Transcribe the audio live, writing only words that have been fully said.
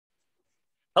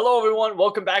Hello, everyone.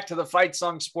 Welcome back to the Fight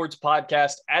Song Sports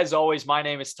Podcast. As always, my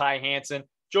name is Ty Hansen.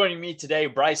 Joining me today,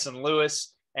 Bryson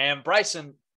Lewis. And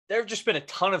Bryson, there have just been a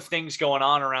ton of things going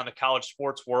on around the college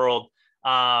sports world.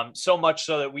 So much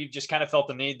so that we've just kind of felt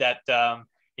the need that,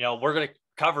 we're going to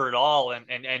cover it all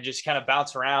and just kind of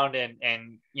bounce around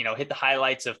and hit the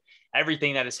highlights of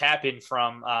everything that has happened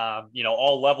from,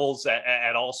 all levels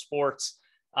at all sports.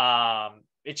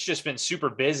 It's just been super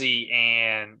busy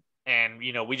and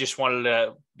we just wanted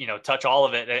to touch all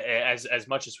of it as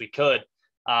much as we could.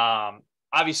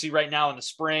 Obviously right now in the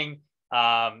spring,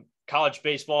 college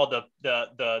baseball,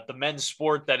 the men's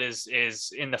sport that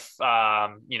is in the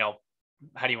how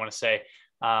do you want to say,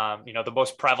 the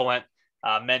most prevalent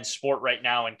men's sport right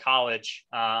now in college.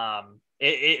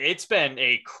 It's been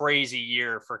a crazy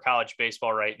year for college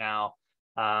baseball right now.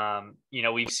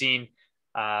 We've seen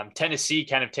Tennessee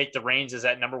kind of take the reins as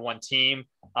that number one team.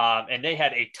 And they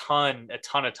had a ton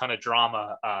of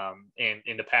drama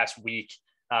in the past week.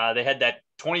 They had that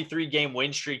 23-game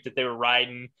win streak that they were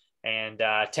riding, and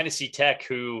Tennessee Tech,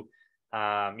 who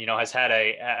has had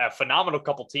a phenomenal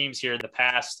couple teams here in the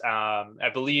past. I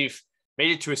believe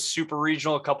made it to a super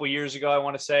regional a couple years ago. I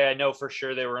want to say, I know for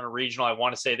sure they were in a regional. I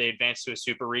want to say they advanced to a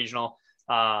super regional.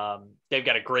 They've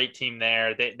got a great team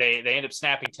there. They end up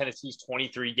snapping Tennessee's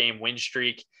 23-game win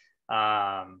streak.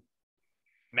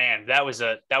 Man, that was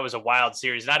a wild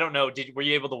series. And I don't know, were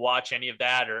you able to watch any of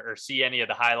that or see any of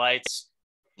the highlights?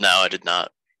 No, I did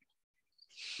not.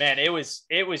 Man, it was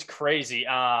crazy.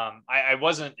 I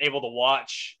wasn't able to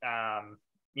watch,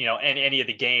 any of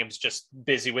the games, just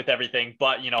busy with everything.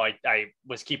 But, I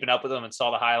was keeping up with them and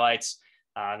saw the highlights.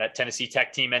 That Tennessee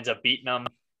Tech team ends up beating them.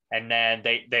 And then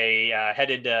they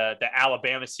head into the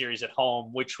Alabama series at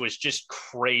home, which was just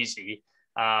crazy.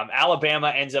 Alabama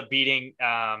ends up beating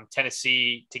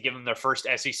Tennessee to give them their first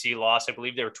SEC loss. I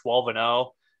believe they were 12-0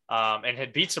 and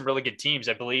had beat some really good teams.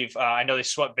 I believe I know they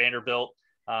swept Vanderbilt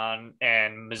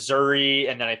and Missouri,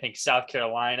 and then I think South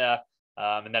Carolina,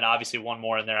 and then obviously one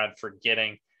more in there I'm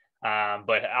forgetting.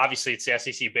 But obviously it's the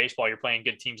SEC baseball. You're playing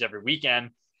good teams every weekend.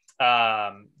 They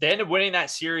ended up winning that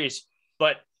series,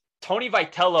 but Tony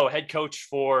Vitello, head coach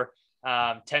for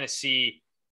Tennessee,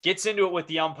 gets into it with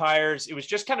the umpires. It was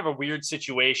just kind of a weird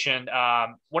situation.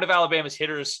 One of Alabama's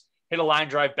hitters hit a line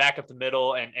drive back up the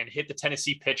middle and hit the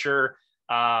Tennessee pitcher.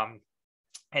 And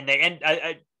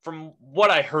from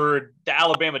what I heard, the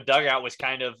Alabama dugout was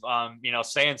kind of,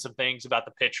 saying some things about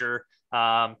the pitcher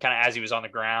kind of as he was on the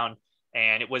ground.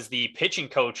 And it was the pitching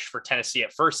coach for Tennessee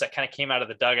at first that kind of came out of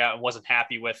the dugout and wasn't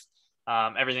happy with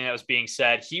everything that was being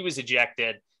said. He was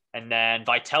ejected. And then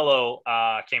Vitello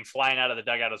came flying out of the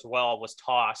dugout as well, was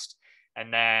tossed,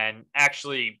 and then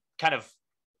actually kind of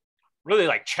really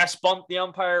like chest bumped the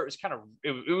umpire. It was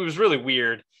it was really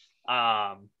weird.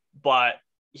 But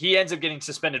he ends up getting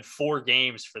suspended 4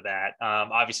 games for that.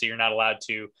 Obviously, you're not allowed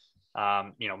to,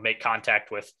 make contact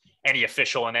with any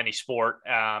official in any sport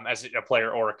as a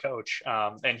player or a coach.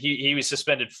 And he was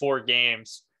suspended 4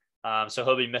 games. So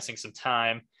he'll be missing some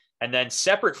time. And then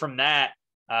separate from that,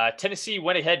 Tennessee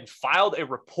went ahead and filed a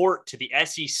report to the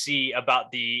SEC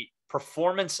about the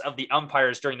performance of the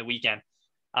umpires during the weekend.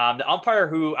 The umpire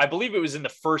who I believe it was in the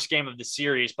first game of the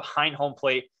series behind home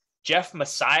plate, Jeff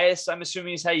Messias, I'm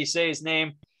assuming is how you say his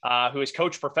name, who is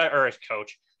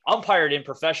umpired in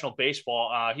professional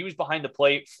baseball. He was behind the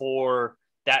plate for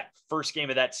that first game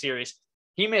of that series.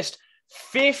 He missed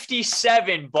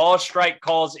 57 ball strike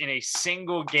calls in a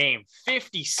single game,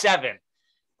 57.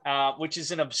 Which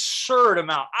is an absurd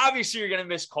amount. Obviously, you're going to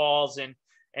miss calls, and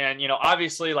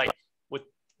obviously, like with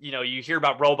you hear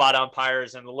about robot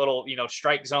umpires and the little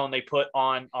strike zone they put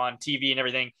on TV and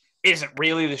everything isn't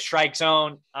really the strike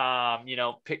zone.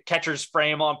 Catchers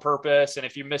frame on purpose, and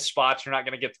if you miss spots, you're not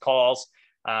going to get the calls.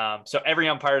 So every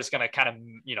umpire is going to kind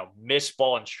of miss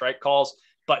ball and strike calls.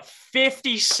 But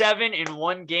 57 in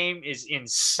one game is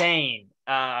insane.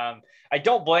 I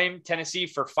don't blame Tennessee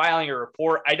for filing a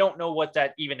report. I don't know what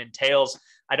that even entails.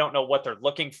 I don't know what they're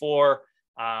looking for.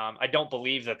 I don't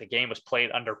believe that the game was played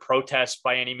under protest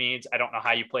by any means. I don't know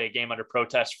how you play a game under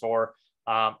protest for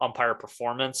umpire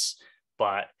performance,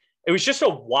 but it was just a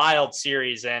wild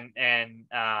series. And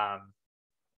I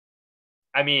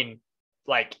mean,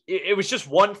 like it was just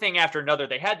one thing after another.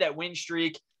 They had that win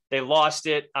streak. They lost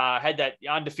it, had that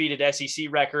undefeated SEC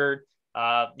record.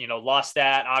 Lost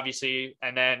that obviously.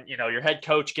 And then, your head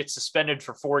coach gets suspended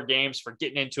for 4 games for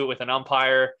getting into it with an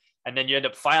umpire. And then you end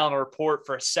up filing a report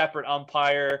for a separate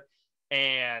umpire.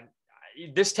 And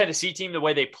this Tennessee team, the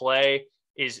way they play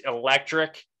is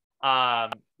electric.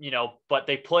 But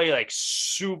they play like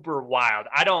super wild.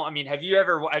 Have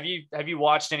you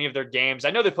watched any of their games?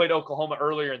 I know they played Oklahoma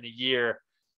earlier in the year.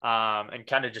 and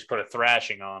kind of just put a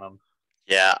thrashing on them.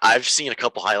 Yeah, I've seen a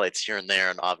couple highlights here and there,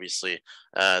 and obviously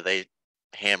they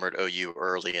hammered OU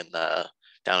early in the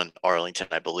down in Arlington,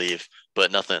 I believe,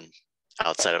 but nothing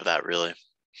outside of that really.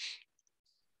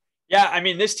 Yeah, I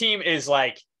mean, this team is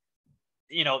like,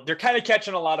 they're kind of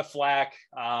catching a lot of flack,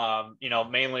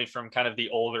 mainly from kind of the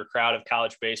older crowd of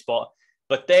college baseball,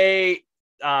 but they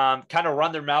kind of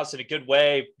run their mouths in a good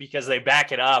way because they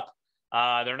back it up.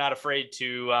 They're not afraid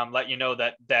to let you know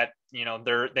that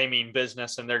they mean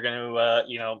business and they're going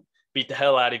to beat the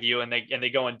hell out of you, and they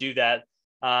go and do that.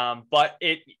 But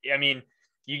I mean,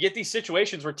 you get these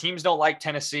situations where teams don't like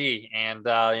Tennessee, and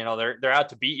they're out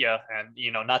to beat you, and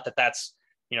not that that's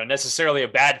necessarily a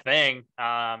bad thing.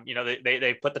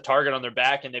 They put the target on their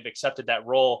back and they've accepted that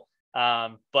role.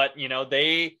 But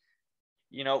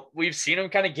we've seen them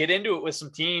kind of get into it with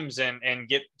some teams and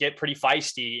get pretty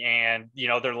feisty. And,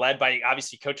 they're led by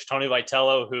obviously Coach Tony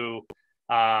Vitello, who,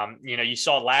 you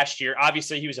saw last year.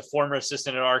 Obviously, he was a former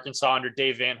assistant at Arkansas under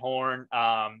Dave Van Horn,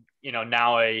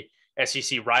 now a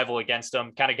SEC rival against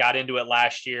him, kind of got into it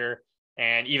last year.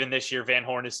 And even this year, Van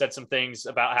Horn has said some things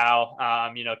about how,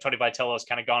 Tony Vitello has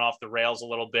kind of gone off the rails a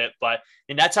little bit.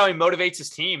 And that's how he motivates his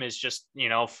team, is just,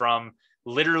 from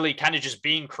literally kind of just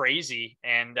being crazy.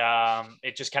 And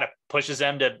it just kind of pushes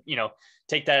them to,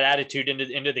 take that attitude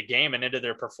into the game and into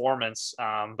their performance.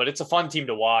 But it's a fun team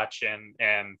to watch.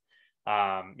 And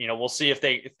we'll see if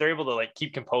they're able to like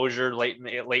keep composure late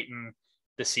in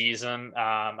the season.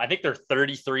 I think they're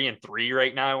 33-3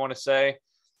 right now, I want to say.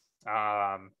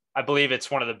 I believe it's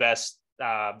one of the best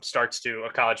starts to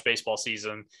a college baseball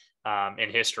season in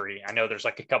history. I know there's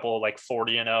like a couple of like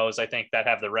 40-0s, I think, that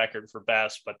have the record for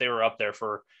best, but they were up there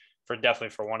for definitely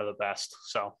for one of the best.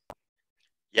 So,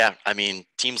 yeah, I mean,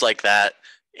 teams like that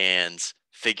and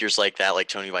figures like that, like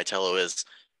Tony Vitello is,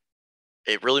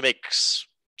 it really makes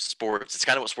sports. It's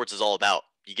kind of what sports is all about.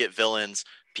 You get villains,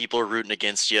 people are rooting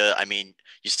against you. I mean,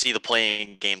 you see the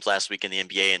playing games last week in the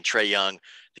NBA, and Trae Young,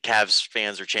 the Cavs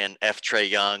fans are chanting F Trae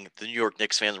Young. The New York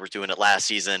Knicks fans were doing it last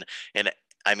season. And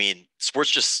I mean, sports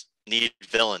just need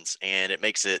villains, and it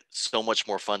makes it so much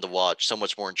more fun to watch, so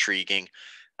much more intriguing,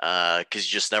 because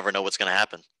you just never know what's going to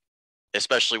happen,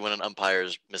 especially when an umpire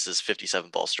misses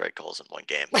 57 ball strike calls in one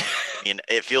game. I mean,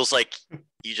 it feels like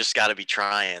you just got to be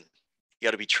trying. You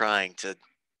got to be trying to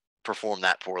perform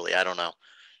that poorly. I don't know.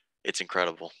 It's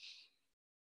incredible.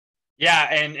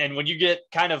 Yeah, and when you get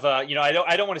kind of I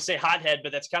don't want to say hothead,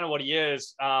 but that's kind of what he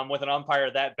is with an umpire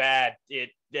that bad.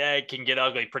 It can get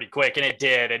ugly pretty quick, and it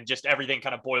did, and just everything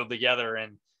kind of boiled together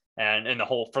and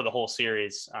for the whole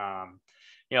series.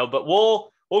 But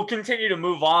we'll continue to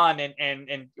move on,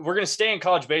 and we're going to stay in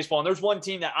college baseball. And there's one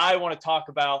team that I want to talk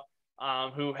about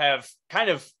who have kind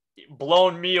of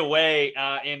blown me away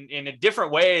in a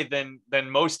different way than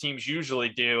most teams usually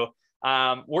do.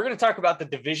 We're going to talk about the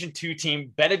Division II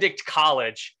team, Benedict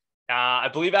College, I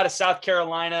believe out of South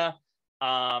Carolina.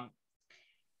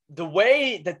 The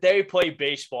way that they play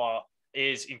baseball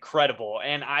is incredible.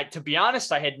 And to be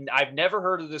honest, I've never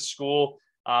heard of this school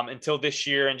until this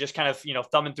year, and just kind of,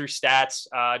 thumbing through stats,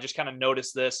 just kind of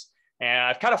noticed this. And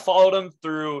I've kind of followed them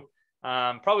through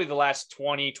probably the last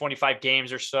 20, 25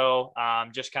 games or so,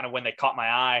 just kind of when they caught my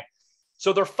eye.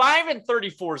 So they're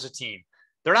 5-34 as a team.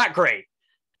 They're not great.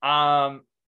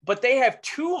 But they have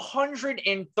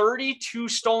 232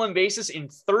 stolen bases in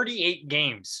 38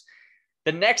 games.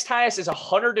 The next highest is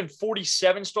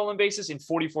 147 stolen bases in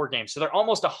 44 games. So they're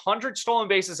almost 100 stolen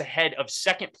bases ahead of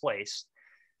second place.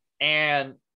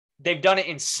 And they've done it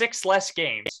in 6 less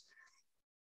games.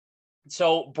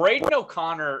 So Braden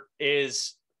O'Connor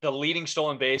is the leading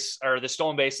stolen base, or the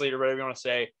stolen base leader, whatever you want to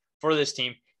say, for this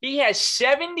team. He has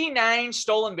 79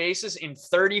 stolen bases in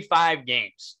 35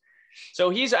 games.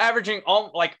 So he's averaging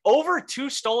like over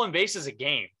 2 stolen bases a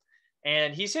game,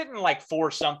 and he's hitting like 4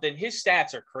 something. His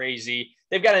stats are crazy.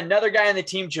 They've got another guy on the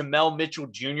team, Jamel Mitchell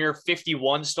Jr.,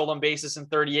 51 stolen bases in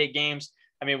 38 games.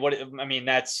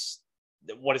 That's,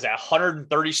 what is that?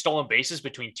 130 stolen bases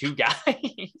between 2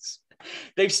 guys.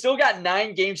 They've still got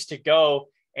 9 games to go.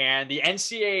 And the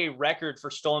NCAA record for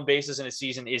stolen bases in a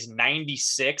season is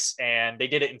 96, and they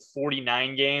did it in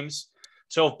 49 games.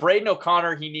 So if Braden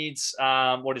O'Connor, he needs,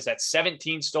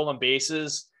 17 stolen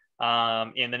bases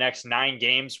in the next 9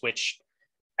 games, which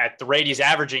at the rate he's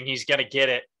averaging, he's going to get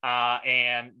it.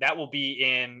 And that will be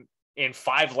in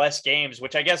 5 less games,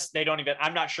 which I guess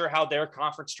I'm not sure how their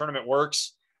conference tournament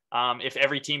works if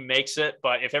every team makes it.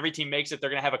 But if every team makes it, they're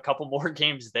going to have a couple more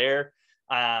games there.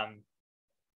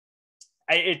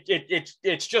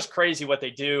 It's just crazy what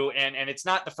they do. And it's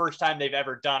not the first time they've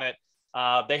ever done it.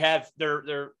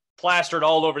 They're plastered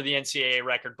all over the NCAA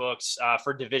record books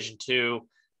for Division II.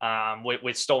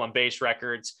 with stolen base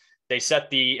records. They set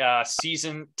the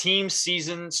team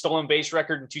season stolen base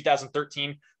record in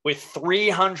 2013 with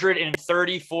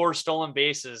 334 stolen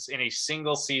bases in a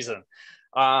single season.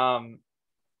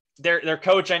 Their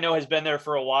coach, I know, has been there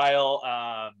for a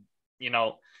while.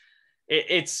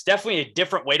 It's definitely a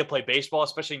different way to play baseball,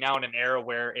 especially now in an era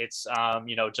where it's,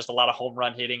 just a lot of home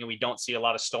run hitting and we don't see a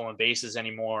lot of stolen bases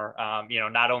anymore,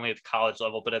 not only at the college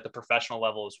level, but at the professional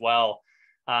level as well.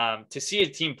 To see a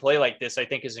team play like this, I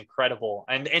think is incredible.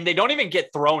 And they don't even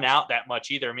get thrown out that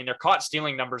much either. I mean, their caught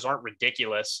stealing numbers aren't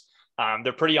ridiculous.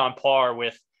 They're pretty on par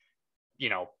with,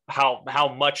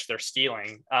 how much they're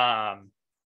stealing.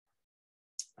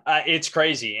 It's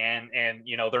crazy. And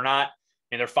they're not,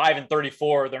 they're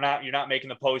 5-34. You're not making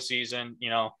the postseason,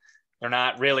 they're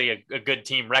not really a good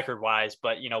team record wise,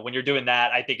 but when you're doing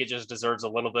that, I think it just deserves a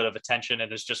little bit of attention.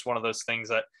 And it's just one of those things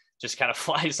that just kind of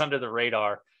flies under the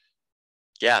radar.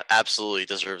 Yeah, absolutely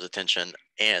deserves attention.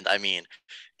 And I mean,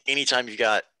 anytime you've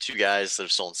got two guys that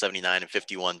have stolen 79 and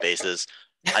 51 bases,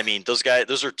 I mean, those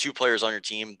are two players on your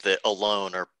team that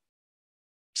alone are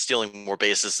stealing more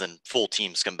bases than full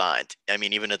teams combined. I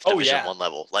mean, even at the Division I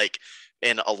level, like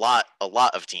in a lot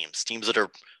of teams that are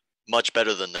much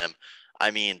better than them.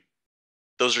 I mean,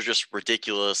 those are just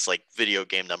ridiculous, like video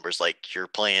game numbers. Like you're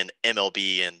playing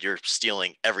MLB and you're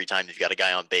stealing every time you've got a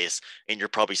guy on base, and you're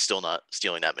probably still not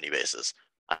stealing that many bases.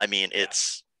 I mean,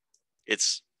 it's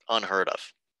unheard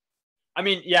of. I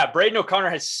mean, yeah, Braden O'Connor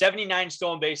has 79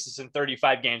 stolen bases in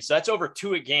 35 games. So that's over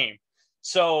 2 a game.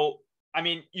 So, I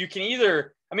mean, you can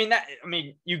either,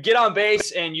 you get on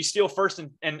base and you steal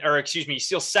you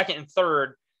steal second and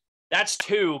third. That's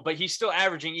 2, but he's still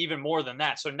averaging even more than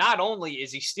that. So not only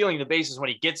is he stealing the bases when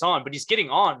he gets on, but he's getting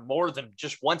on more than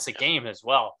just once a game as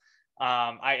well.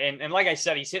 And like I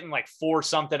said, he's hitting like 4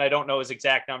 something. I don't know his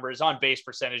exact number. His on base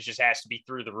percentage just has to be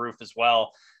through the roof as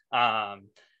well. And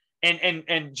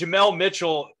Jamel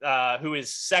Mitchell, who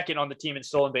is second on the team in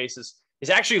stolen bases, is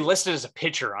actually listed as a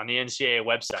pitcher on the NCAA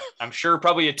website. I'm sure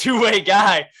probably a two-way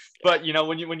guy, but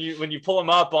when you pull him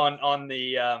up on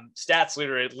the stats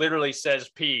leader, it literally says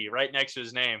P right next to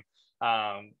his name,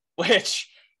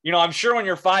 which I'm sure when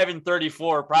you're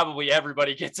 5-34, probably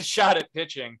everybody gets a shot at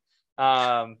pitching.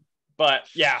 But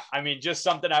yeah, I mean, just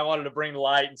something I wanted to bring to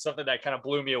light and something that kind of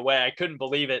blew me away. I couldn't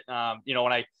believe it.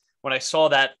 When I saw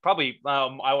that, probably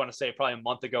I want to say probably a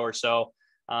month ago or so,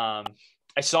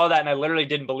 I saw that and I literally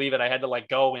didn't believe it. I had to like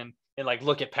go and like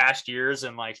look at past years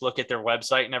and like look at their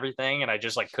website and everything, and I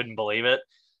just like couldn't believe it.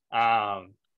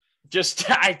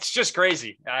 It's just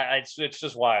crazy. It's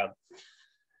just wild.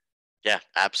 Yeah,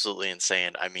 absolutely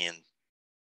insane. I mean,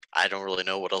 I don't really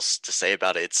know what else to say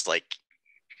about it. It's like,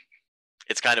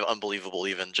 it's kind of unbelievable,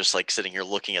 even just like sitting here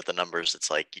looking at the numbers. It's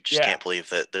like, you just can't believe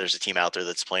that there's a team out there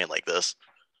that's playing like this.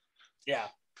 Yeah.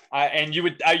 And you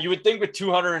would think with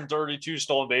 232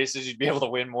 stolen bases, you'd be able to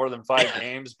win more than 5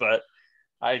 games, but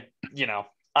I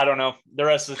don't know. The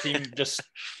rest of the team just,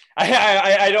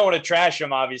 I don't want to trash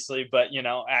them obviously, but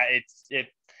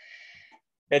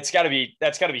that's gotta be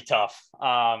tough.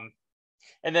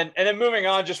 And then moving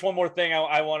on, just one more thing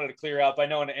I wanted to clear up. I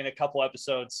know in a couple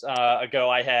episodes ago,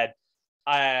 I had,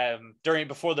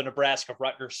 before the Nebraska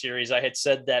Rutgers series, I had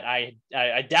said that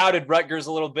I doubted Rutgers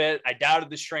a little bit. I doubted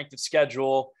the strength of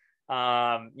schedule.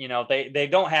 They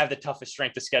don't have the toughest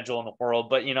strength of schedule in the world,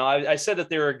 but I said that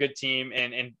they were a good team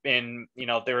and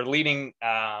they were leading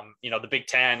the Big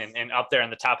Ten and up there in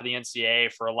the top of the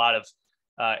NCAA for a lot of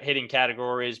hitting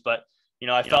categories. But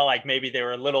I felt like maybe they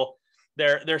were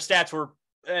their stats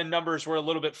and numbers were a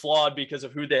little bit flawed because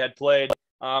of who they had played.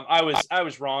 I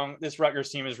was wrong. This Rutgers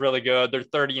team is really good. They're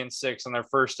 30-6 and they're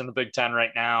first in the Big Ten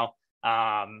right now.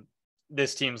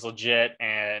 This team's legit,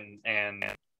 and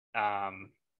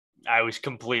I was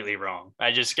completely wrong.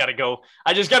 I just got to go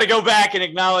back and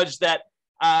acknowledge that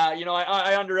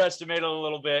I underestimated a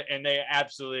little bit, and they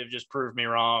absolutely have just proved me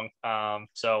wrong.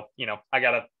 So I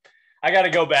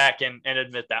gotta go back and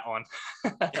admit that one.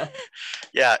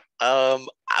 Yeah.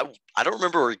 I don't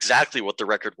remember exactly what the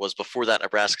record was before that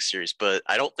Nebraska series, but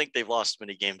I don't think they've lost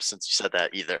many games since you said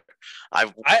that either.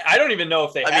 I don't even know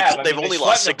if they have. They've only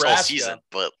lost 6 all season,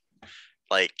 but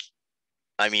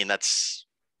that's,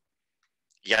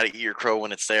 you got to eat your crow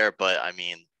when it's there. But I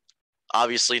mean,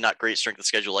 obviously not great strength of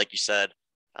schedule, like you said.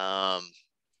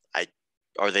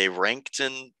 Are they ranked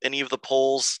in any of the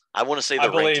polls? I want to say they're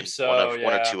ranked in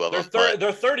one or two of them.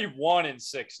 They're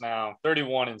 31-6 now.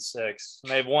 31-6.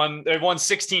 And they've won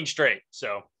 16 straight,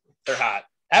 so they're hot.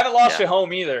 Haven't lost at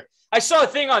home either. I saw a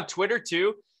thing on Twitter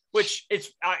too, which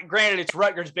it's granted it's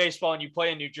Rutgers baseball and you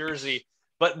play in New Jersey,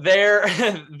 but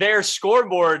their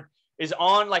scoreboard is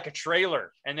on like a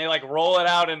trailer and they like roll it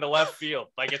out into left field.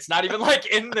 Like it's not even like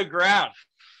in the ground.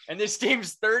 And this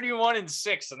team's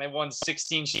 31-6 and they've won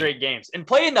 16 straight games and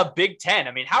play in the Big Ten.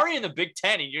 I mean, how are you in the Big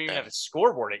Ten and you don't even have a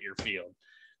scoreboard at your field?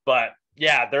 But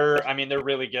yeah, they're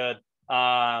really good.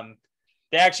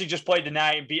 They actually just played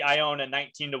tonight and beat Iona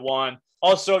 19-1.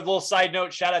 Also, a little side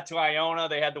note, shout out to Iona.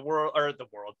 They had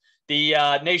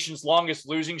the nation's longest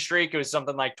losing streak. It was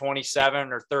something like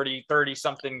 27 or 30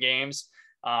 something games.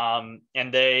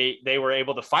 And they were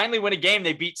able to finally win a game.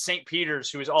 They beat St.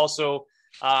 Peter's, who is also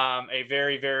a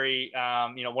very, very,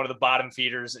 one of the bottom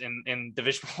feeders in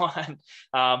Division One.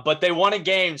 But they won a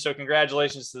game. So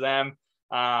congratulations to them.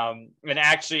 And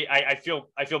actually I feel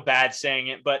bad saying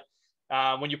it, but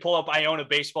when you pull up Iona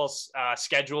baseball's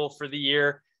schedule for the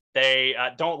year, they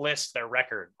don't list their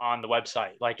record on the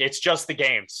website. Like it's just the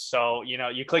games. So,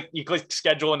 you click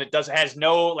schedule and it has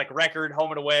no like record,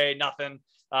 home and away, nothing.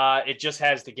 It just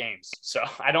has the games. So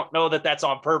I don't know that that's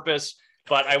on purpose,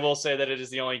 but I will say that it is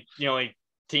the only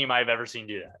team I've ever seen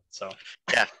do that. So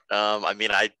yeah, I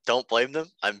mean, I don't blame them.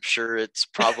 I'm sure it's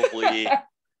probably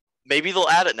maybe they'll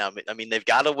add it now. I mean, they've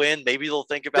got to win. Maybe they'll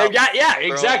think about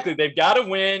exactly. They've got to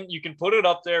win. You can put it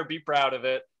up there, be proud of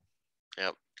it.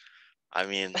 Yep. I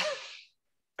mean,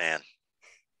 man.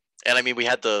 And I mean, we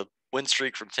had the win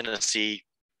streak from Tennessee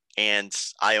and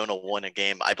Iona won a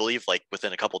game, I believe, like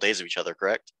within a couple of days of each other,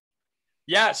 correct?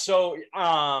 Yeah. So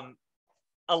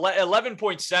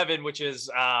 11.7, which is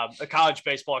a college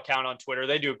baseball account on Twitter.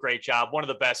 They do a great job. One of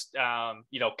the best,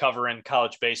 covering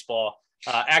college baseball.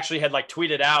 Actually had like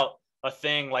tweeted out a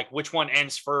thing like which one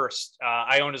ends first,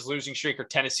 Iona's losing streak or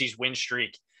Tennessee's win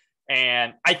streak.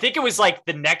 And I think it was like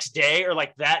the next day or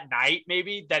like that night,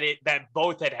 maybe that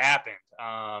both had happened.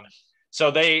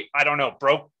 So they, I don't know,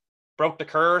 broke the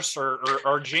curse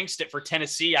or jinxed it for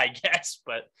Tennessee, I guess.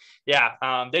 But yeah,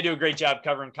 they do a great job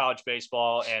covering college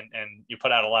baseball and you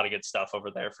put out a lot of good stuff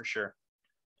over there for sure.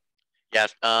 Yeah,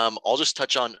 I'll just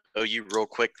touch on OU real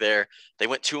quick there. They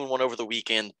went 2-1 over the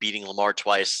weekend, beating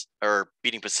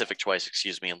Pacific twice,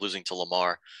 and losing to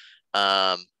Lamar.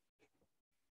 Not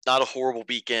a horrible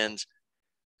weekend.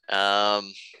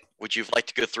 Would you like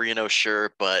to go 3-0?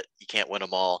 Sure, but you can't win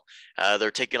them all.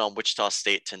 They're taking on Wichita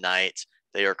State tonight.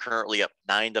 They are currently up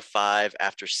 9-5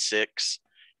 after 6.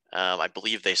 I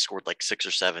believe they scored like 6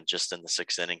 or 7 just in the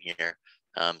 6th inning here.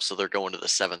 So they're going to the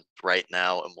 7th right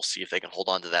now, and we'll see if they can hold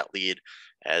on to that lead.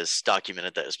 As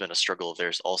documented, that has been a struggle of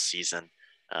theirs all season.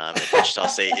 And Wichita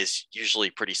State is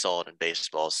usually pretty solid in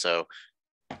baseball, so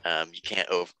you can't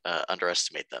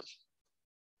underestimate them.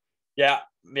 Yeah,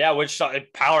 Wichita, a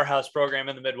powerhouse program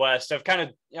in the Midwest. I've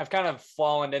kind of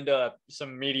fallen into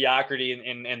some mediocrity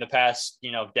in the past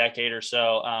decade or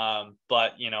so.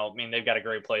 But I mean, they've got a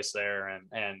great place there, and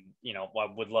I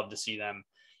would love to see them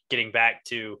getting back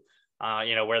to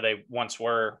where they once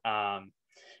were.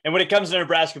 And when it comes to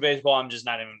Nebraska baseball, I'm just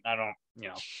not even,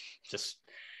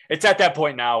 it's at that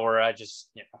point now where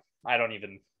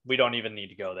we don't even need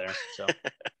to go there. So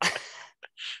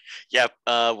yeah,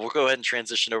 we'll go ahead and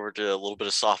transition over to a little bit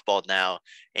of softball now.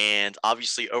 And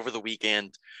obviously over the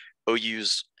weekend,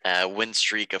 OU's win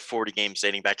streak of 40 games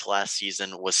dating back to last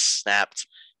season was snapped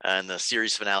in the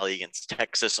series finale against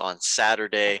Texas on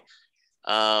Saturday.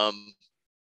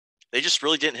 They just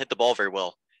really didn't hit the ball very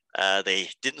well. They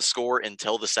didn't score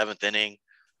until the 7th inning.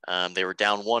 They were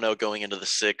down 1-0 going into the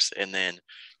 6th, and then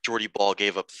Jordy Ball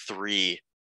gave up 3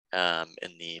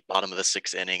 in the bottom of the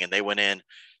 6th inning, and they went in.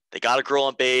 They got a girl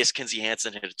on base. Kinsey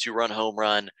Hansen hit a 2-run home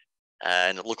run,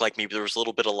 and it looked like maybe there was a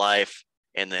little bit of life,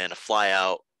 and then a fly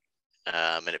out,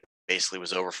 and it basically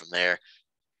was over from there.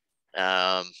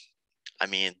 I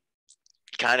mean,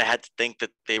 you kind of had to think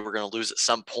that they were going to lose at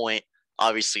some point.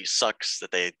 Obviously, it sucks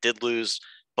that they did lose,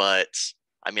 but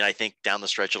I mean, I think down the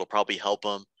stretch it'll probably help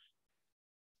them.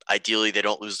 Ideally, they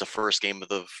don't lose the first game of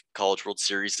the College World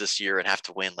Series this year and have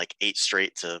to win like 8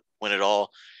 straight to win it all,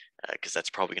 because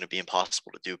that's probably going to be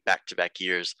impossible to do back-to-back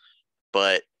years.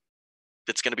 But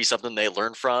it's going to be something they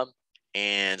learn from,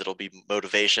 and it'll be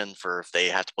motivation for if they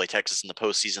have to play Texas in the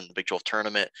postseason, the Big 12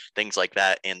 tournament, things like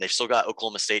that. And they've still got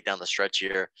Oklahoma State down the stretch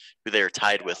here, who they are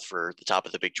tied with for the top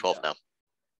of the Big 12 now.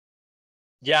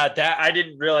 Yeah, that I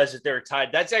didn't realize that they were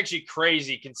tied. That's actually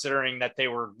crazy considering that they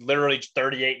were literally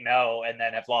 38-0 and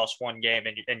then have lost 1 game,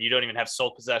 and you don't even have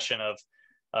sole possession of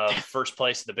first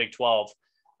place in the Big 12.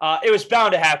 It was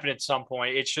bound to happen at some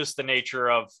point. It's just the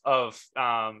nature of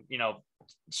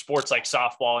sports like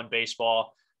softball and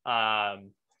baseball.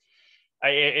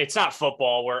 It's not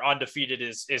football where undefeated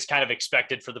is kind of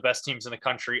expected for the best teams in the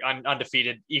country.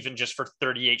 Undefeated even just for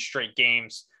 38 straight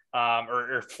games.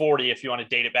 Or 40 if you want to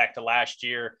date it back to last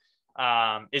year,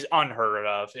 is unheard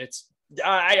of. It's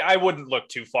I wouldn't look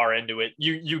too far into it.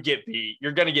 You get beat.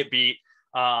 You're going to get beat.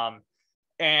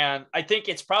 And I think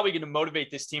it's probably going to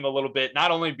motivate this team a little bit, not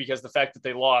only because the fact that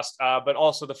they lost, but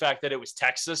also the fact that it was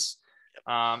Texas.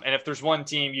 And if there's one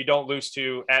team you don't lose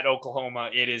to at Oklahoma,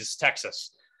 it is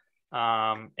Texas.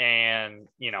 And,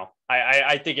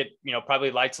 I think it,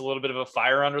 probably lights a little bit of a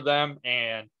fire under them.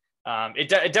 And it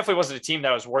definitely wasn't a team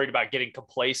that I was worried about getting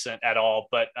complacent at all.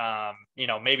 But,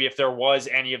 maybe if there was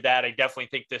any of that, I definitely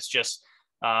think this just,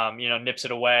 nips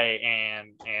it away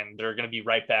and they're going to be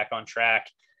right back on track.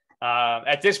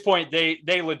 At this point,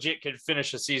 they legit could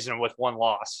finish the season with one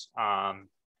loss,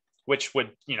 which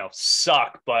would,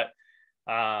 suck. But,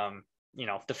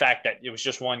 the fact that it was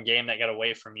just one game that got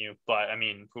away from you. But I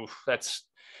mean, that's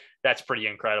pretty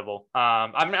incredible.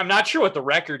 I'm not sure what the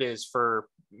record is for,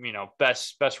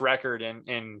 best record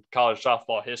in college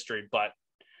softball history, but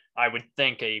I would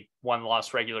think a one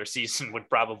loss regular season would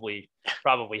probably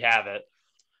have it.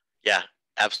 Yeah,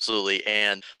 absolutely.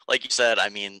 And like you said, I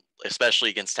mean, especially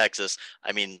against Texas,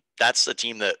 I mean, that's a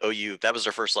team that OU, that was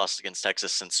their first loss against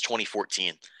Texas since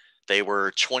 2014. They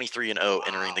were 23-0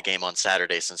 entering the game on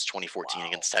Saturday since 2014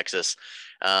 against Texas.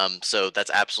 So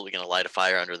that's absolutely going to light a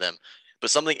fire under them. But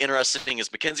something interesting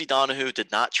is Mackenzie Donahue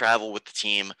did not travel with the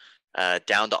team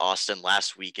down to Austin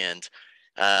last weekend.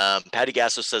 Patty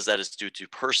Gasso says that is due to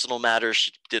personal matters.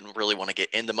 She didn't really want to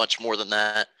get into much more than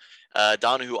that.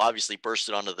 Donahue obviously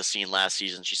bursted onto the scene last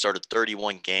season. She started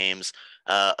 31 games,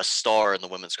 a star in the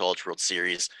Women's College World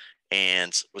Series,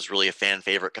 and was really a fan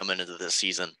favorite coming into this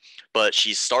season. But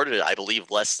she started, I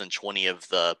believe, less than 20 of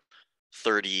the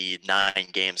 39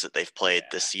 games that they've played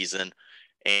this season.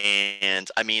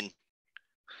 And I mean,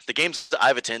 the games that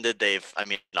I've attended,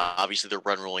 obviously they're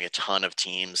run ruling a ton of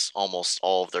teams. Almost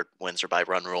all of their wins are by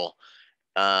run rule.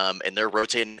 And they're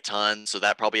rotating a ton, so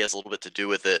that probably has a little bit to do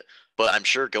with it. But I'm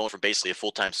sure going from basically a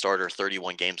full-time starter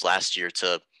 31 games last year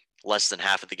to less than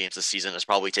half of the games this season has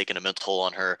probably taken a mental toll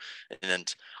on her.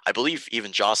 And I believe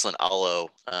even Jocelyn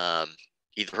Allo,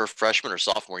 either her freshman or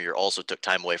sophomore year, also took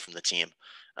time away from the team.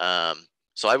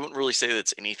 So I wouldn't really say that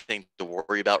it's anything to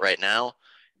worry about right now.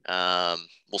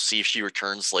 We'll see if she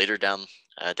returns later down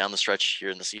the stretch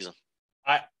here in the season.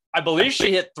 I believe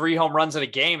she hit 3 home runs in a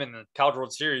game in the College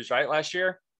World Series, right, last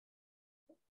year?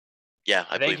 Yeah,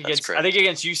 I believe that's correct. I think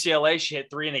against UCLA, she hit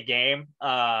 3 in a game.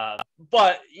 But,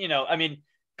 I mean,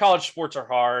 college sports are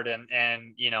hard and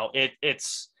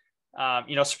it's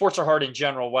sports are hard in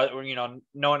general, whether,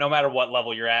 no matter what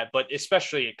level you're at, but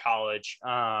especially at college,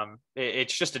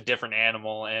 it's just a different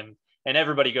animal and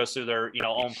everybody goes through their,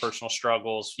 own personal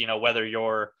struggles, whether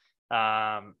you're,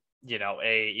 someone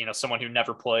who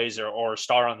never plays or a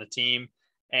star on the team.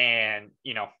 And,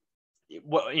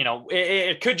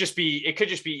 it could just be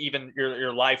even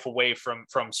your life away from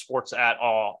sports at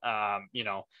all. I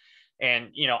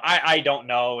don't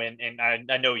know. And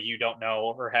I know you don't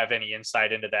know or have any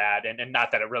insight into that. And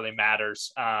not that it really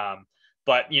matters.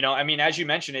 But, as you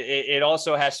mentioned, it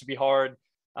also has to be hard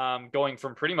going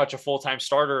from pretty much a full-time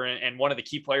starter and one of the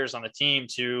key players on the team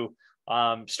to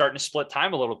starting to split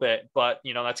time a little bit. But,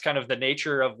 that's kind of the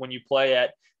nature of when you play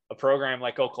at a program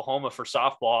like Oklahoma for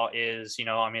softball is,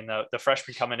 the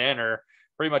freshmen coming in are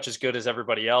pretty much as good as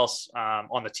everybody else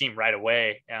on the team right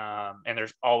away. And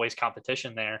there's always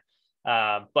competition there.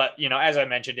 But, as I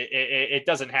mentioned, it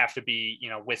doesn't have to be,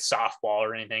 with softball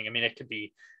or anything. I mean, it could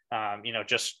be,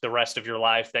 just the rest of your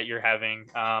life that you're having,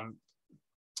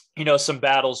 some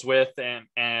battles with and,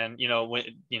 when,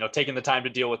 taking the time to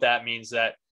deal with that means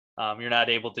that you're not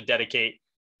able to dedicate,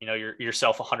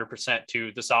 yourself 100%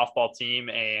 to the softball team.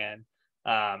 And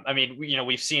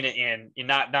we've seen it in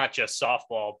not just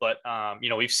softball, but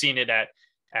we've seen it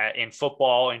in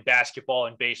football and basketball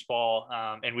and baseball.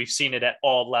 And we've seen it at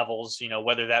all levels,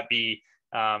 whether that be,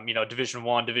 Division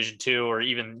I, Division II, or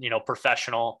even,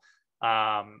 professional.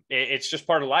 It's just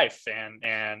part of life. And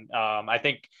I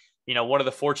think, one of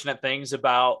the fortunate things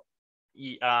about,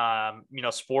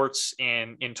 sports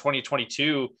in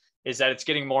 2022 is that it's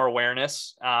getting more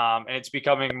awareness and it's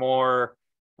becoming more,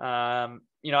 I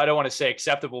don't want to say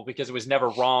acceptable because it was never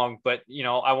wrong, but,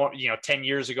 I want, 10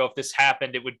 years ago, if this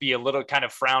happened, it would be a little kind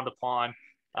of frowned upon,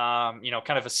 kind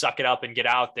of a suck it up and get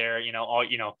out there, you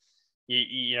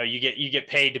get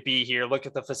paid to be here. Look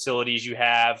at the facilities you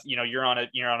have, you're on a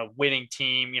winning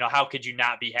team, how could you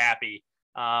not be happy?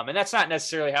 And that's not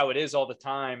necessarily how it is all the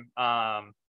time.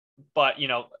 But,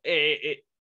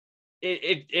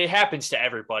 it happens to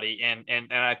everybody.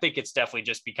 And I think it's definitely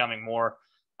just becoming more,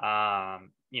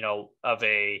 of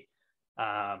a,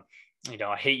 I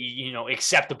hate,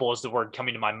 acceptable is the word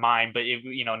coming to my mind, but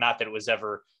not that it was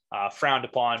ever, frowned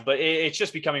upon, but it's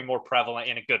just becoming more prevalent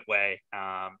in a good way,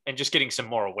 and just getting some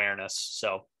more awareness.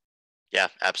 So, Yeah,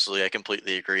 absolutely. I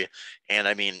completely agree. And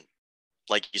I mean,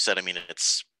 like you said, I mean,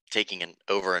 it's taking an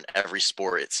over in every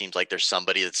sport. It seems like there's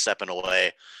somebody that's stepping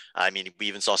away. I mean, we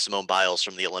even saw Simone Biles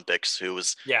from the Olympics, who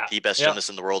was yeah, the best yeah, gymnast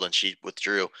in the world, and she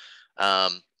withdrew.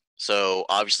 Um, so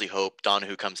obviously, hope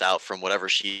Donahue comes out from whatever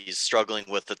she's struggling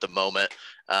with at the moment,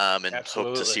 and hope to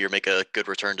absolutely. see her make a good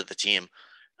return to the team.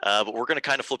 But we're going to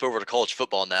kind of flip over to college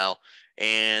football now,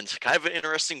 and kind of an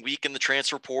interesting week in the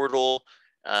transfer portal.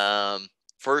 Um,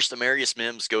 First, Amarius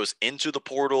Mims goes into the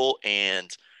portal, and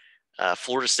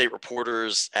Florida State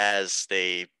reporters, as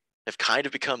they have kind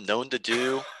of become known to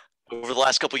do over the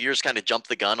last couple of years, kind of jumped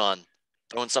the gun on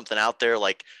throwing something out there.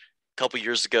 Like a couple of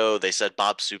years ago, they said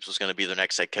Bob Stoops was going to be their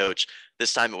next head coach.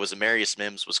 This time it was Amarius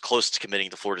Mims was close to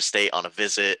committing to Florida State on a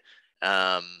visit.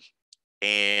 Um,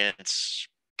 and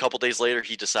a couple days later,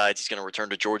 he decides he's going to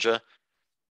return to Georgia.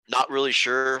 Not really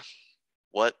sure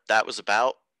what that was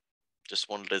about. Just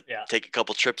wanted to Yeah. take a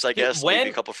couple trips, I guess, maybe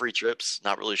a couple free trips.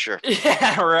 Not really sure.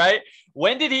 Yeah, right.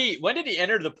 When did he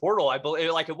enter the portal? I believe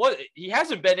he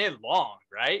hasn't been in long,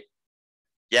 right?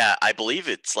 Yeah, I believe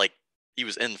it's like he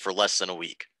was in for less than a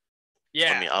week.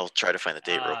 Yeah. I'll try to find the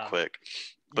date real quick.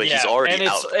 But he's Yeah, already and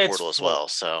out of the portal as well.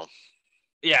 So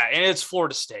yeah, and it's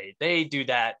Florida State. They do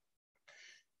that.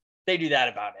 They do that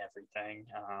about everything.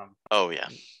 oh yeah.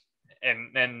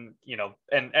 And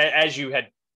and as you had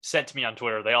sent to me on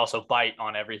Twitter, they also bite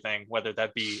on everything, whether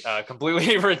that be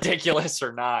completely ridiculous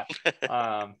or not.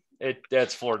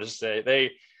 That's Florida State.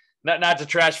 They not to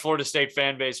trash Florida State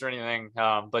fan base or anything,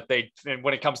 but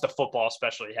when it comes to football,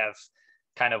 especially, have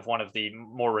kind of one of the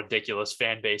more ridiculous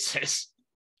fan bases.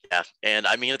 Yeah, and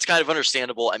I mean it's kind of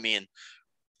understandable. I mean,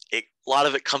 a lot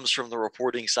of it comes from the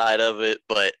reporting side of it,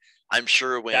 but I'm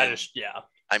sure when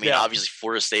I mean, obviously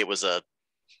Florida State was a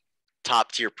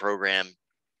top tier program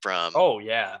from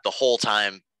the whole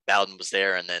time Bowden was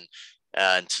there, and then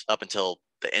up until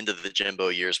the end of the Jimbo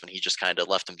years when he just kind of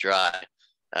left them dry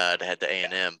to head to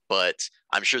A&M. But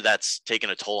I'm sure that's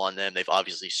taken a toll on them. They've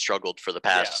obviously struggled for the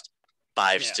past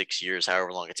 5-6 years,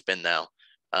 however long it's been now.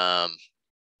 But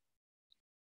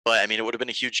I mean, it would have been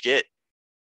a huge get,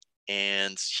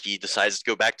 and he decides to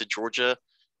go back to Georgia.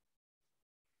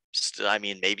 I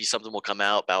mean, maybe something will come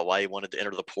out about why he wanted to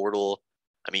enter the portal.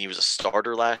 I mean, he was a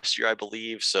starter last year, I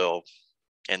believe. So,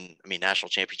 and I mean, national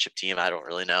championship team, I don't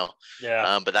really know.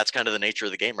 Yeah. But that's kind of the nature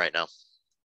of the game right now.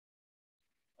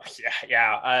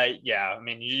 Yeah. I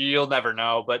mean, you'll never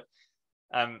know, but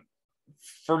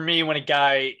for me, when a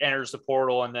guy enters the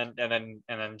portal and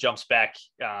then jumps back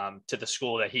to the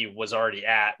school that he was already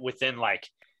at within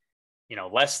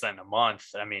less than a month.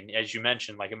 I mean, as you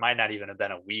mentioned, it might not even have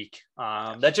been a week.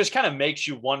 That just kind of makes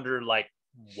you wonder,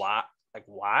 why?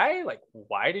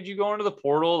 Why did you go into the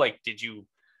portal? Did you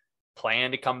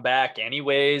plan to come back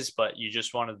anyways, but you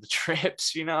just wanted the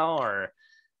trips, or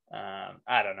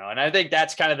I don't know. And I think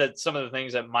that's kind of some of the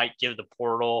things that might give the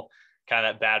portal kind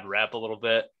of that bad rep a little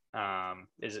bit,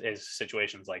 is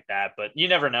situations like that. But you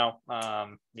never know.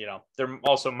 There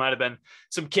also might have been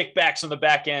some kickbacks on the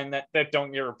back end that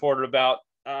don't get reported about.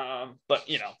 But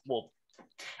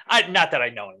not that I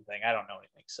know anything. I don't know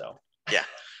anything. So yeah.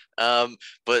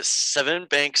 But Sevyn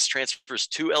Banks transfers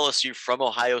to LSU from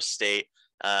Ohio State,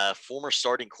 former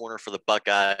starting corner for the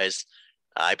Buckeyes,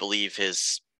 I believe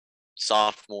his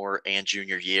sophomore and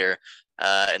junior year.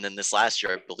 And then this last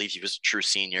year, I believe he was a true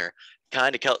senior.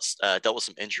 Kind of dealt with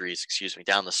some injuries,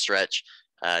 down the stretch.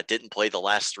 Didn't play the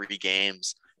last 3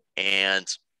 games. And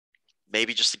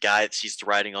maybe just a guy that sees the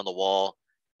writing on the wall,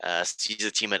 sees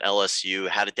a team at LSU,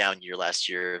 had a down year last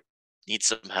year, needs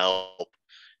some help.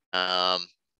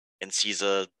 And sees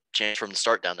a chance from the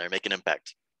start down there, make an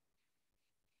impact.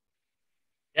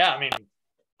 Yeah, I mean,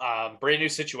 brand new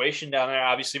situation down there.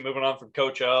 Obviously, moving on from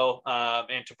Coach O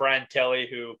and to Brian Kelly,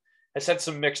 who has had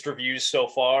some mixed reviews so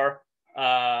far.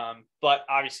 But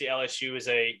obviously, LSU is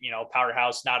a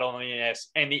powerhouse not only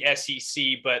in the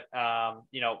SEC but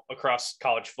across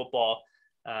college football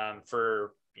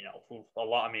for a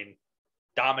lot. I mean,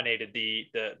 dominated the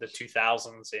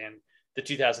 2000s and the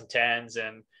 2010s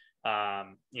and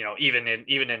even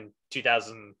in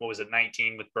 2000, what was it,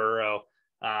 19 with Burrow,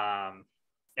 and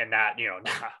that,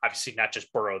 obviously not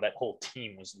just Burrow, that whole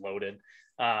team was loaded,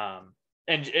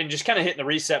 and just kind of hitting the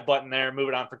reset button there,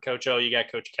 moving on for Coach O. You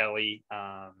got Coach Kelly,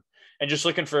 and just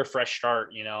looking for a fresh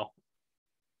start,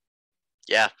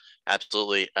 Yeah,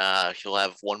 absolutely. He'll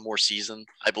have one more season,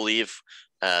 I believe.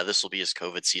 This will be his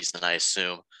COVID season, I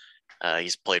assume.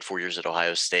 He's played 4 years at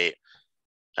Ohio State.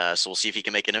 So we'll see if he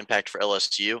can make an impact for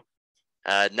LSU.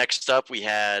 Next up, we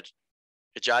had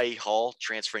Ajayi Hall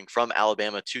transferring from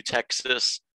Alabama to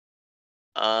Texas.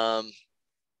 I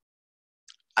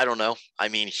don't know. I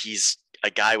mean, he's a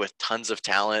guy with tons of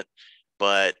talent,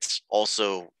 but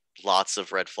also lots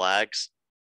of red flags.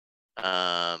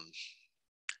 I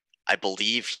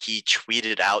believe he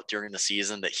tweeted out during the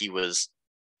season that he was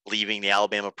leaving the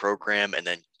Alabama program and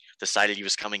then decided he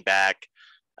was coming back,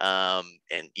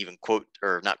 and even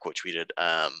subtweeted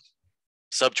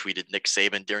Nick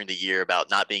Saban during the year about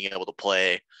not being able to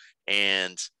play.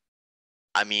 And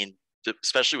I mean,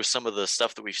 especially with some of the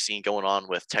stuff that we've seen going on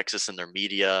with Texas and their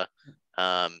media,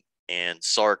 and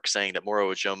Sark saying that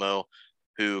Moro Ojomo,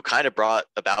 who kind of brought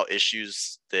about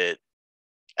issues that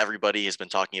everybody has been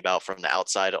talking about from the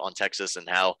outside on Texas, and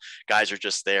how guys are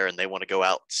just there and they want to go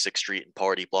out 6th Street and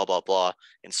party, blah, blah, blah.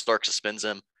 And Stark suspends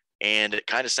him. And it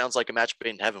kind of sounds like a match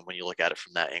made in heaven when you look at it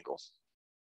from that angle.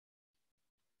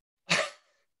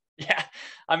 Yeah.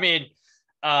 I mean,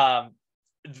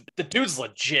 the dude's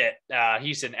legit.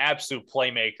 He's an absolute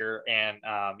playmaker. And,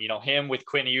 him with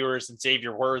Quinn Ewers and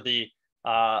Xavier Worthy,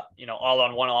 all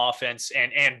on one offense,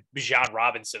 and Bijan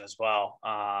Robinson as well.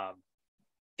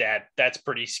 That's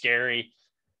pretty scary.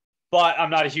 But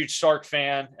I'm not a huge Sark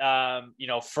fan,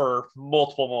 for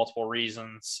multiple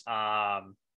reasons.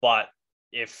 But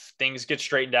if things get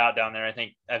straightened out down there, I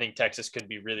think Texas could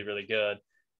be really, really good.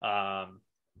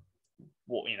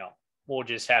 We'll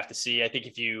just have to see. I think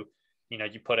if you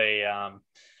put a,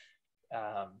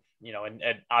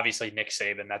 and obviously Nick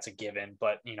Saban, that's a given,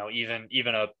 but, even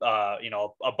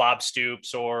a Bob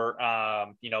Stoops or,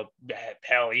 hell,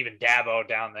 even Dabo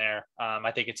down there.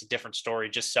 I think it's a different story.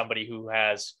 Just somebody who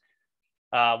has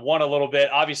won a little bit.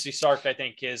 Obviously Sark, I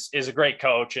think is a great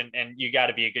coach, and you got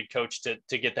to be a good coach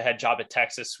to get the head job at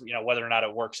Texas, whether or not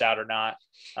it works out or not.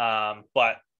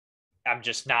 But I'm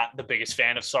just not the biggest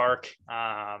fan of Sark.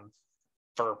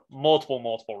 For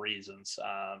multiple reasons.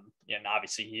 And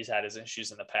obviously he's had his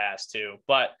issues in the past too,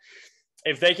 but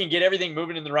if they can get everything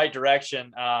moving in the right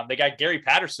direction, they got Gary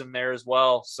Patterson there as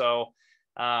well. So,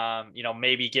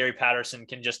 maybe Gary Patterson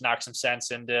can just knock some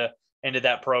sense into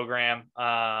that program.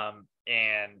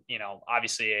 And,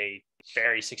 obviously a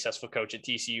very successful coach at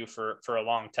TCU for a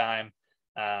long time.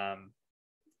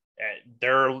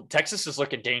 Texas is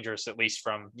looking dangerous, at least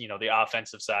from, the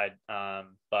offensive side.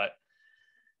 But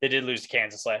they did lose to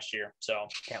Kansas last year, so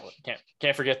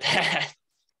can't forget that.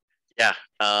 Yeah,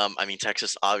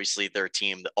 Texas, obviously, they're a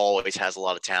team that always has a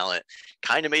lot of talent.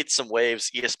 Kind of made some waves.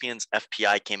 ESPN's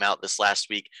FPI came out this last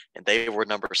week, and they were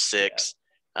number 6.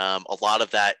 Yeah. A lot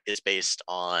of that is based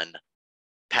on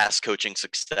past coaching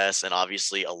success, and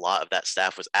obviously a lot of that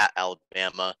staff was at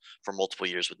Alabama for multiple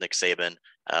years with Nick Saban.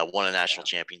 Won a national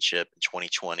championship in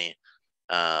 2020,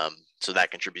 so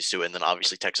that contributes to it. And then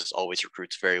obviously Texas always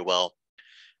recruits very well.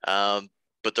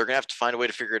 But they're going to have to find a way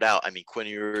to figure it out. I mean, Quinn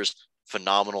Ewers,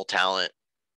 phenomenal talent,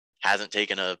 hasn't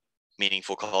taken a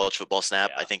meaningful college football snap.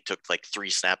 Yeah. I think took like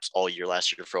 3 snaps all year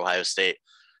last year for Ohio State.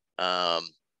 And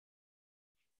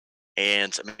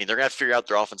they're going to have to figure out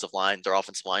their offensive line. Their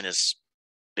offensive line has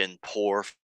been poor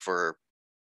for,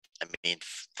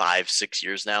 5-6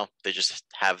 years now. They just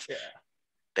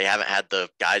they haven't had the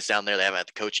guys down there. They haven't had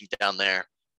the coaching down there.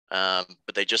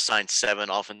 But they just signed 7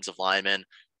 offensive linemen.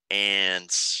 And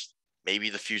maybe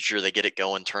the future they get it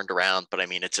going, turned around. But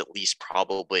it's at least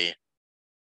probably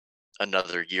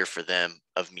another year for them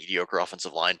of mediocre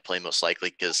offensive line play, most likely.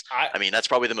 Because that's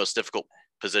probably the most difficult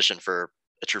position for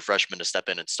a true freshman to step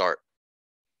in and start.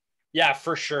 Yeah,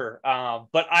 for sure.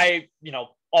 But I,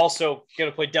 also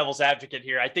going to play devil's advocate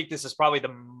here. I think this is probably the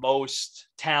most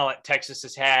talent Texas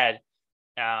has had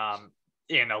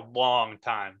in a long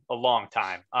time.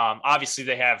 Obviously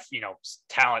they have,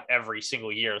 talent every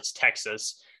single year. It's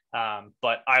Texas.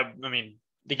 But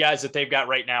the guys that they've got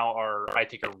right now I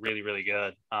think are really, really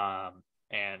good.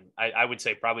 And I would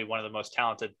say probably one of the most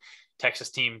talented Texas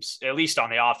teams, at least on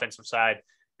the offensive side,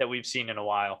 that we've seen in a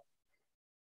while.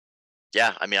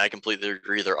 Yeah. I completely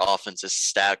agree. Their offense is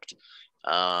stacked.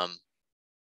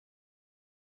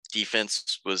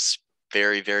 Defense was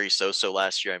very, very so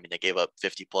last year. They gave up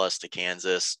 50 plus to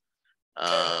Kansas,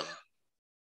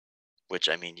 which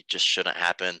you just shouldn't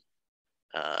happen.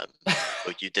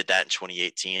 But you did that in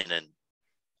 2018, and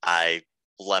I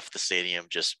left the stadium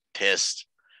just pissed,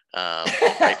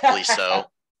 rightfully so.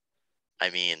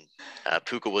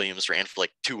 Puka Williams ran for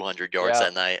like 200 yards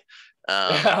that night.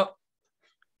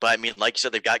 But like you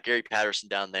said, they've got Gary Patterson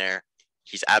down there.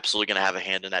 He's absolutely going to have a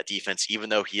hand in that defense, even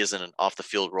though he isn't an off the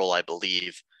field role, I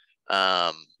believe.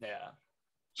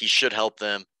 He should help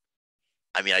them.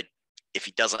 If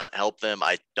he doesn't help them,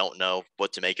 I don't know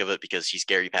what to make of it, because he's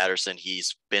Gary Patterson.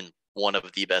 He's been one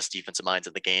of the best defensive minds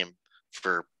in the game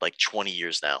for like 20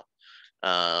 years now.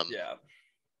 Yeah.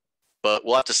 But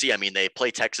we'll have to see. I mean, they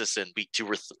play Texas in week 2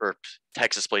 or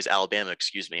Texas plays Alabama,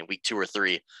 in week 2 or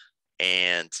 3.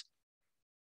 And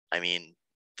I mean,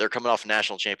 they're coming off a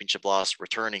national championship loss,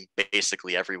 returning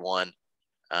basically everyone.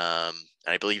 And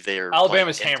I believe they're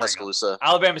Alabama's playing in hammering Tuscaloosa. them.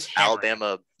 Alabama's hammering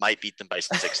Alabama might beat them by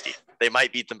 60. They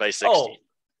might beat them by 60.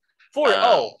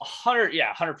 Oh, 100,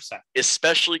 yeah, 100%.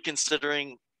 Especially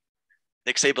considering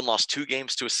Nick Saban lost 2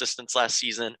 games to assistants last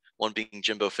season, one being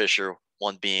Jimbo Fisher,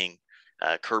 one being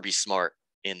Kirby Smart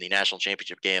in the national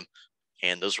championship game.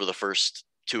 And those were the first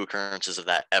 2 occurrences of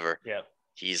that ever. Yeah.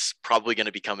 He's probably going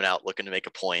to be coming out looking to make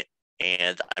a point,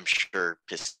 and I'm sure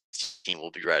his team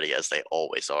will be ready, as they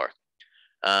always are.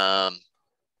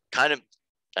 Kind of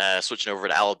switching over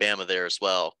to Alabama there as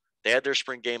well. They had their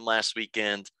spring game last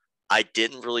weekend. I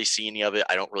didn't really see any of it.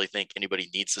 I don't really think anybody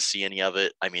needs to see any of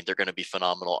it. I mean, they're going to be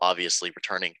phenomenal, obviously,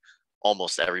 returning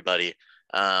almost everybody.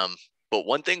 But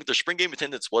one thing, their spring game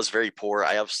attendance was very poor.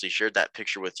 I obviously shared that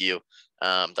picture with you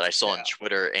that I saw on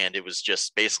Twitter, and it was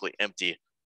just basically empty.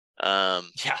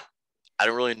 I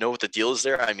don't really know what the deal is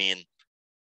there. I mean,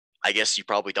 I guess you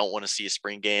probably don't want to see a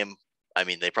spring game. I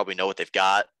mean, they probably know what they've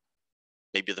got.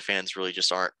 Maybe the fans really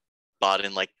just aren't bought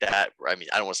in like that. I mean,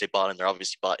 I don't want to say bought in. They're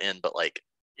obviously bought in, but like,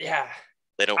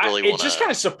 they don't really want to. It just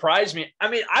kind of surprised me. I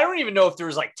mean, I don't even know if there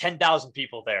was like 10,000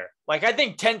 people there. Like, I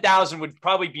think 10,000 would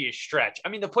probably be a stretch. I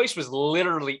mean, the place was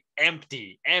literally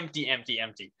empty. And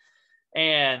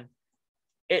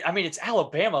it's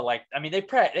Alabama. Like, I mean, they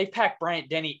pack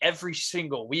Bryant-Denny every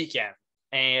single weekend.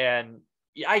 And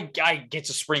I get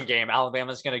a spring game.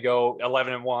 Alabama's going to go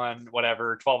 11-1,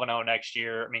 whatever, 12-0 next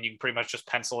year. I mean, you can pretty much just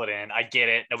pencil it in. I get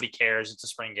it. Nobody cares. It's a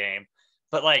spring game.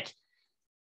 But like,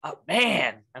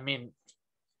 man, I mean,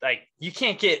 like you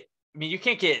can't get,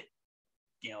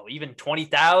 even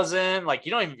 20,000. Like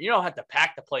you don't have to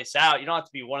pack the place out. You don't have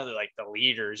to be one of the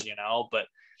leaders, but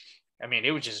I mean,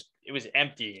 it was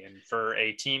empty. And for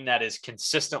a team that is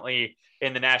consistently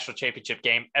in the national championship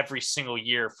game every single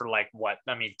year for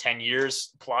 10 years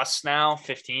plus now,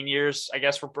 15 years, I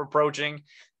guess we're approaching.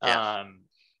 Yeah.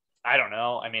 I don't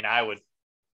know. I mean, I would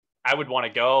want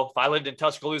to go if I lived in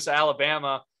Tuscaloosa,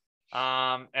 Alabama,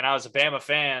 and I was a Bama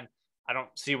fan. I don't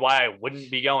see why I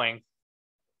wouldn't be going.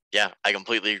 Yeah, I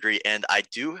completely agree. And I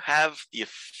do have the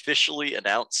officially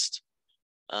announced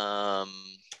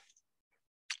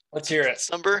let's hear it.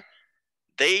 Number.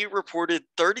 They reported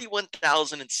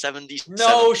 31,070.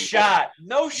 No shot.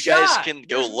 You guys can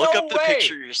go look up the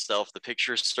picture yourself. The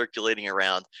picture is circulating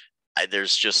around.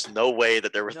 There's just no way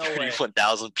that there were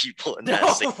 31,000 people in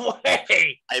that. No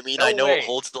way. I mean, I know it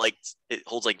holds like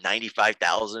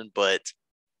 95,000, but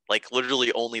like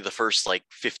literally only the first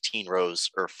 15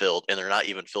 rows are filled, and they're not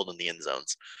even filled in the end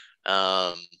zones.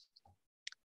 I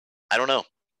don't know.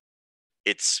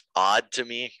 It's odd to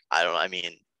me. I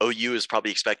mean, OU is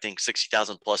probably expecting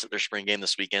 60,000 plus at their spring game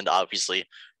this weekend. Obviously,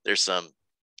 there's some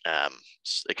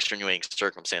extenuating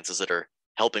circumstances that are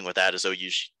helping with that. As OU,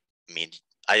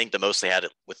 I think the most they had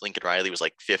with Lincoln Riley was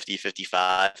 50,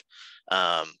 55.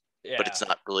 But it's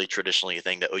not really traditionally a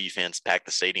thing that OU fans pack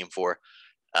the stadium for.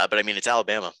 But I mean, it's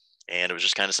Alabama, and it was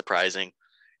just kind of surprising.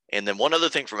 And then one other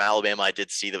thing from Alabama I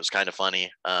did see that was kind of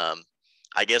funny. I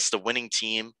guess the winning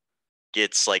team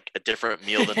gets a different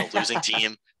meal than the losing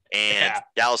team. And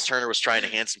Dallas Turner was trying to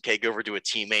hand some cake over to a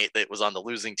teammate that was on the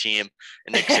losing team,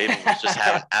 and Nick Saban was just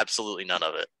having absolutely none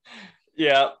of it.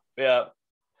 Yeah.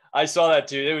 I saw that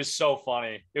too. It was so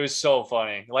funny.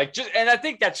 And I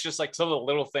think that's just some of the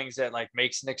little things that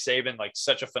makes Nick Saban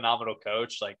such a phenomenal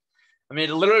coach. I mean,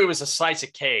 it literally was a slice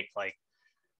of cake.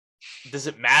 Does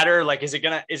it matter? Is it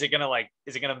gonna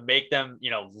make them,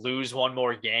 lose one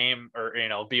more game or,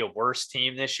 be a worse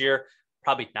team this year?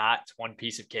 Probably not. It's one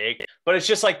piece of cake, but it's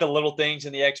just the little things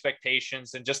and the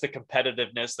expectations and just the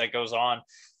competitiveness that goes on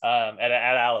at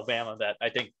Alabama that I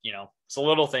think, it's the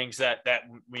little things that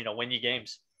win you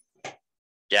games.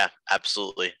 Yeah,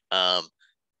 absolutely.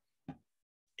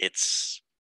 It's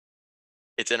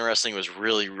interesting. It was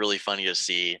really, really funny to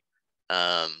see.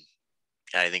 And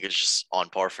I think it's just on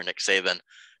par for Nick Saban.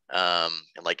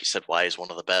 And like you said, why is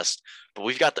one of the best. But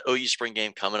we've got the OU spring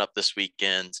game coming up this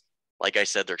weekend. Like I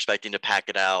said, they're expecting to pack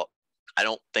it out. I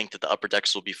don't think that the upper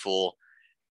decks will be full.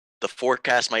 The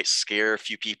forecast might scare a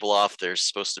few people off. There's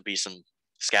supposed to be some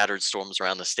scattered storms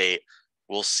around the state.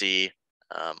 We'll see.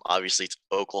 Obviously, it's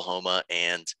Oklahoma,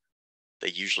 and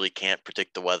they usually can't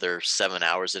predict the weather 7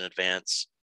 hours in advance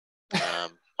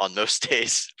on most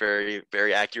days very,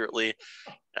 very accurately,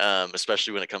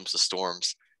 especially when it comes to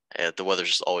storms. The weather's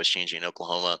just always changing in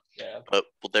Oklahoma. Yeah. But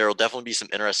there will definitely be some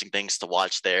interesting things to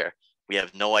watch there. We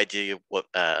have no idea what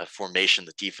formation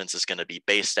the defense is going to be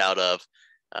based out of.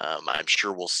 I'm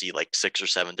sure we'll see like 6 or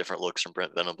 7 different looks from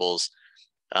Brent Venables.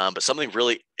 But something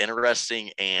really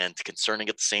interesting and concerning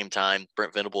at the same time,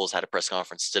 Brent Venables had a press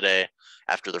conference today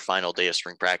after their final day of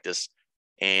spring practice,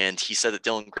 and he said that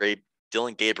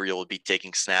Dylan Gabriel would be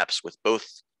taking snaps with both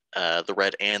the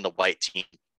red and the white team.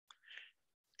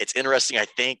 It's interesting, I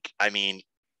think. I mean,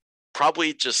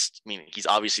 he's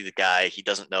obviously the guy. He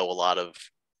doesn't know a lot of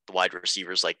the wide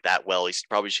receivers like that well. He's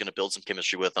probably just going to build some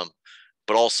chemistry with them.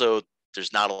 But also,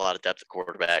 there's not a lot of depth at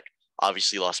quarterback.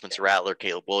 Obviously, lost Spencer Rattler,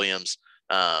 Caleb Williams.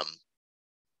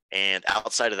 And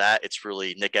outside of that, it's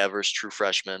really Nick Evers, true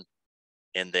freshman.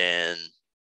 And then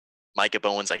Micah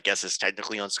Bowens, I guess, is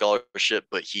technically on scholarship,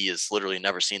 but he has literally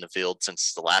never seen the field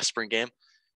since the last spring game.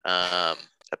 A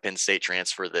Penn State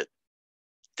transfer that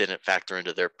didn't factor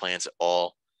into their plans at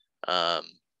all. And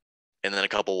then a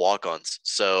couple walk-ons.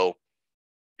 So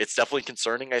it's definitely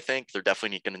concerning, I think. They're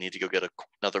definitely going to need to go get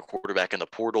another quarterback in the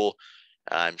portal.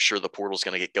 I'm sure the portal is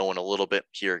going to get going a little bit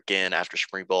here again after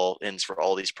spring ball ends for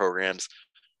all these programs.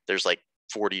 There's like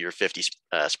 40 or 50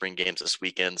 spring games this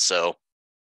weekend. So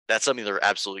that's something they're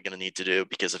absolutely going to need to do,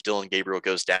 because if Dylan Gabriel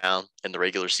goes down in the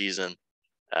regular season,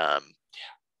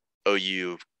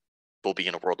 OU will be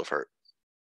in a world of hurt.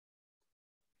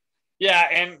 Yeah,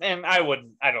 and I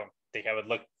don't think I would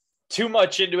look too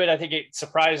much into it. I think it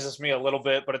surprises me a little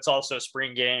bit, but it's also a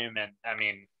spring game, and I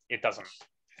mean, it doesn't.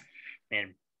 I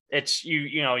mean, it's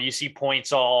you see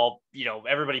points all,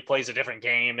 everybody plays a different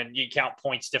game, and you count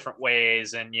points different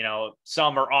ways, and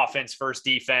some are offense versus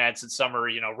defense, and some are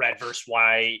red versus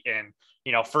white, and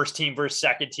first team versus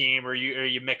second team, or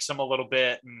you mix them a little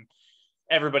bit, and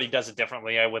everybody does it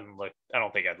differently. I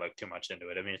don't think I'd look too much into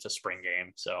it. I mean, it's a spring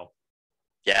game, so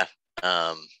yeah.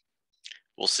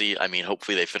 We'll see. I mean,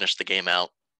 hopefully they finish the game out.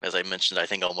 As I mentioned, I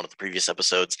think on one of the previous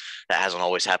episodes, that hasn't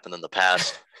always happened in the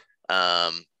past.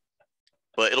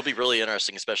 But it'll be really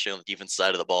interesting, especially on the defense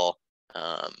side of the ball.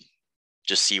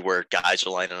 Just see where guys are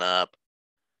lining up,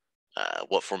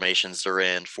 what formations they're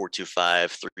in,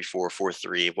 4-2-5, 3-4,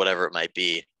 4-3, whatever it might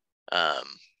be.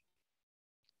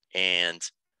 And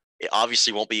it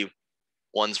obviously won't be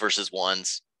ones versus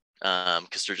ones,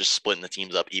 because they're just splitting the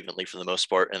teams up evenly for the most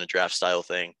part in a draft style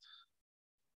thing.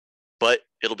 But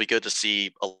it'll be good to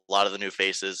see a lot of the new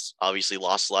faces. Obviously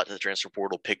lost a lot to the transfer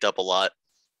portal, picked up a lot.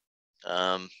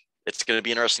 It's going to be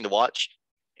interesting to watch.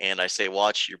 And I say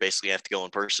watch, you're basically going to have to go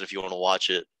in person if you want to watch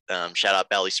it. Shout out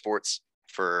Bally Sports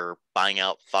for buying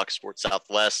out Fox Sports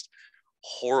Southwest.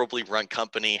 Horribly run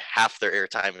company. Half their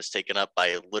airtime is taken up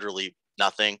by literally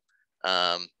nothing.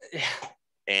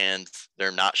 And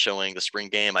they're not showing the spring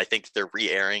game. I think they're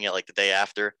re-airing it like the day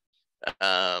after.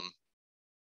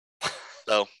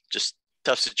 So just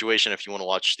tough situation if you want to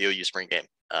watch the OU spring game.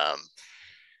 I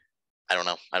don't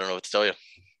know. I don't know what to tell you.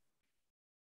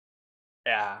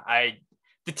 Yeah,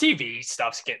 the TV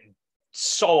stuff's getting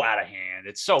so out of hand.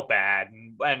 It's so bad.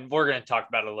 And we're going to talk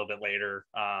about it a little bit later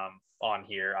on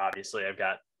here. Obviously, I've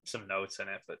got some notes in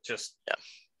it, but just,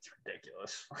 it's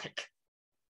ridiculous.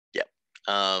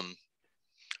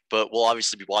 But we'll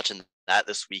obviously be watching that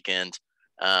this weekend.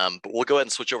 But we'll go ahead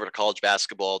and switch over to college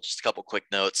basketball. Just a couple quick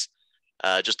notes.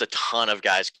 Just a ton of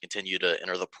guys continue to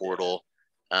enter the portal.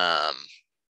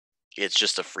 It's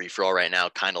just a free-for-all right now,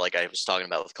 kind of like I was talking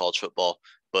about with college football,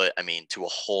 but I mean, to a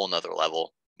whole nother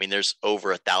level. I mean, there's over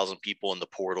 1,000 people in the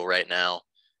portal right now.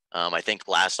 I think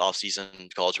last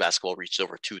offseason, college basketball reached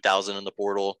over 2,000 in the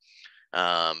portal.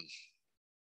 And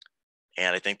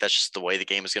I think that's just the way the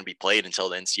game is going to be played until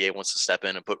the NCAA wants to step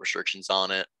in and put restrictions on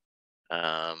it.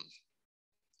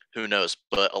 Who knows?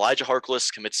 But Elijah Harkless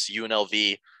commits to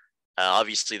UNLV.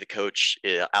 Obviously, the coach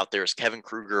out there is Kevin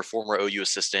Kruger, former OU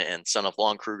assistant and son of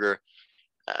Lon Kruger.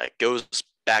 Goes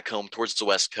back home towards the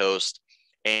West Coast.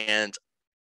 And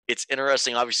it's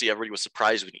interesting. Obviously, everybody was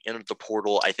surprised when he entered the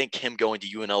portal. I think him going to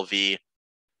UNLV,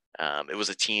 it was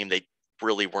a team they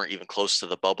really weren't even close to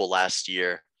the bubble last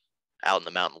year out in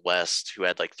the Mountain West, who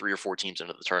had like 3 or 4 teams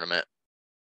into the tournament.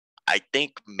 I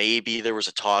think maybe there was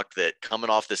a talk that coming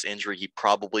off this injury, he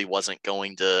probably wasn't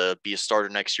going to be a starter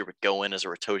next year, but go in as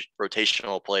a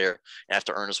rotational player and have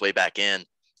to earn his way back in.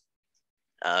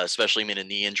 Especially, I mean, a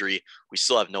knee injury. We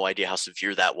still have no idea how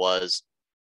severe that was,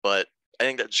 but I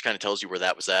think that just kind of tells you where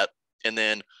that was at. And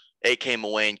then A.K.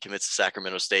 Muane commits to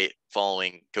Sacramento State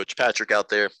following Coach Patrick out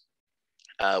there,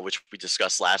 which we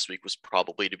discussed last week was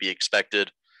probably to be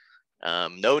expected.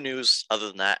 No news other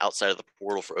than that outside of the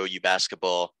portal for OU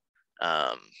basketball.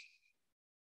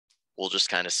 We'll just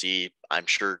kind of see. I'm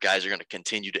sure guys are going to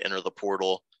continue to enter the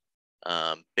portal.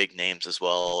 Big names as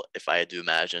well, if I had to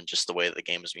imagine, just the way the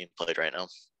game is being played right now.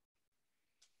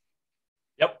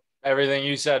 Everything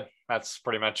you said, that's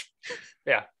pretty much,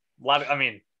 yeah. A lot of, I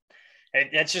mean,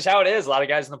 it's just how it is. A lot of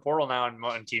guys in the portal now,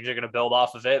 and teams are going to build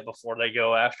off of it before they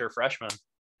go after freshmen.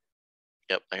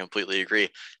 Yep, I completely agree.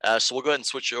 So we'll go ahead and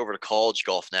switch over to college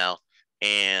golf now.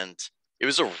 And it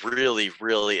was a really,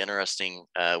 really interesting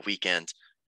weekend.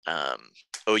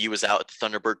 OU was out at the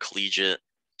Thunderbird Collegiate,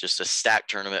 just a stacked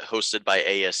tournament hosted by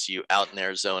ASU out in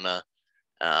Arizona.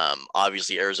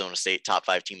 Obviously, Arizona State, top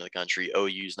 5 team in the country.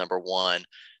 OU's number 1.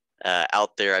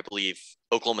 Out there, I believe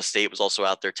Oklahoma State was also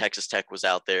out there. Texas Tech was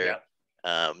out there.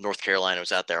 Yeah. North Carolina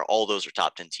was out there. All those are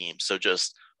top 10 teams. So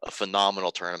just a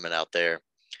phenomenal tournament out there.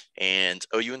 And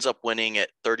OU ends up winning at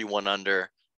 31 under,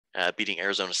 beating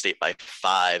Arizona State by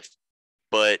 5.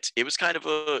 But it was kind of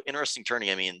an interesting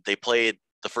tourney. I mean, they played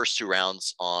the first 2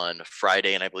 rounds on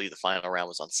Friday, and I believe the final round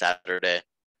was on Saturday.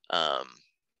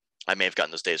 I may have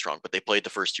gotten those days wrong, but they played the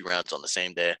first 2 rounds on the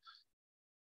same day.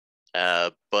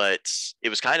 But it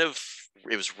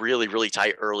was really, really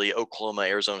tight early.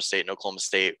 Arizona State, and Oklahoma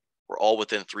State were all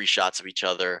within 3 shots of each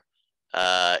other.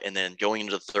 And then going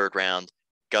into the 3rd round,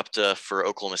 Gupta for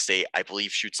Oklahoma State, I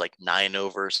believe, shoots like 9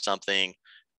 over something.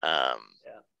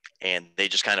 And they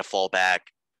just kind of fall back.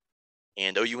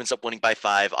 And OU ends up winning by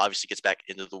 5, obviously gets back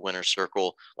into the winner's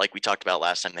circle. Like we talked about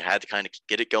last time, they had to kind of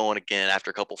get it going again after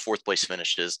a couple 4th place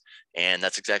finishes. And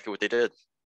that's exactly what they did.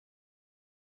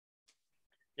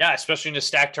 Yeah, especially in a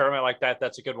stacked tournament like that,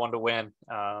 that's a good one to win,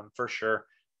 for sure.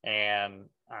 And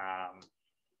I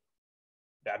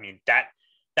mean, that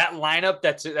lineup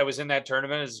that was in that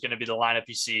tournament is going to be the lineup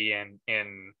you see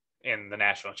in the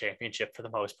national championship for the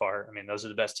most part. I mean, those are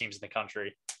the best teams in the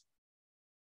country.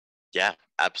 Yeah,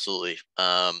 absolutely.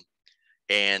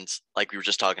 And like we were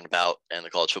just talking about in the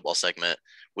college football segment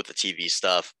with the TV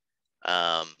stuff,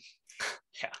 yeah,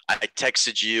 I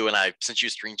texted you and I sent you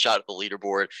a screenshot of the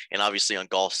leaderboard, and obviously on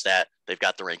GolfStat, they've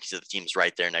got the rankings of the teams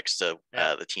right there next to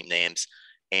the team names.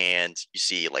 And you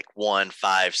see like 1,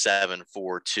 5, 7,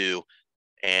 4, 2.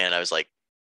 And I was like,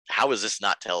 how is this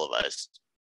not televised?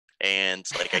 And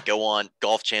like I go on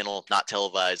Golf Channel, not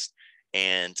televised.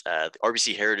 And the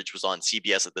RBC Heritage was on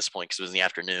CBS at this point because it was in the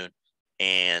afternoon.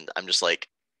 And I'm just like,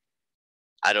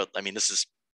 this is,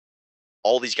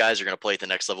 all these guys are going to play at the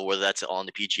next level, whether that's on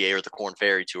the PGA or the Korn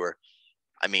Ferry Tour.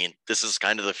 I mean, this is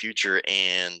kind of the future,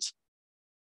 and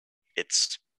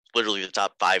it's literally the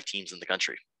top 5 teams in the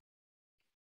country.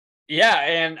 Yeah,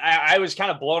 and I was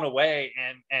kind of blown away,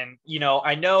 and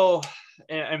I know,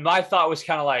 and my thought was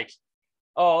kind of like,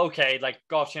 oh, okay, like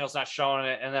Golf Channel's not showing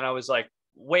it, and then I was like,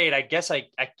 wait, I guess I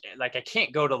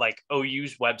can't go to like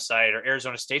OU's website or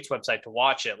Arizona State's website to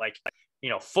watch it. Like,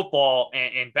 football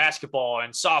and basketball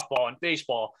and softball and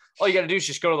baseball, all you got to do is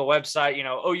just go to the website,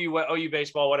 OU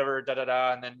baseball, whatever,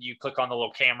 and then you click on the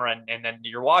little camera and then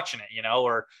you're watching it,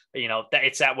 or,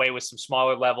 it's that way with some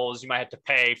smaller levels. You might have to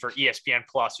pay for ESPN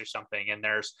Plus or something. And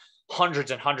there's hundreds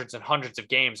and hundreds and hundreds of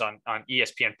games on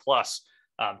ESPN Plus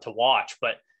to watch.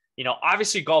 But,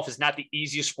 obviously golf is not the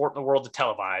easiest sport in the world to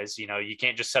televise. You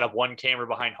can't just set up one camera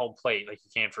behind home plate like you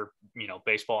can for,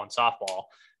 baseball and softball.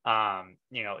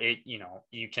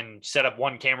 You can set up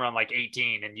one camera on like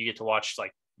 18 and you get to watch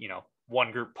like,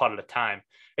 one group putt at a time.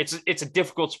 It's a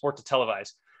difficult sport to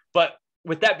televise. But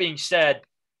with that being said,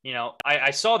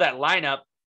 I saw that lineup,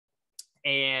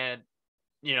 and,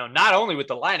 not only with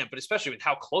the lineup, but especially with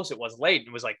how close it was late,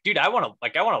 and was like, dude, I want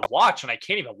to watch, and I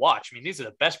can't even watch. I mean, these are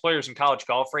the best players in college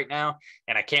golf right now,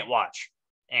 and I can't watch.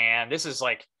 And this is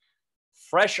like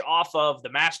fresh off of the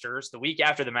Masters, the week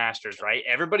after the Masters, right?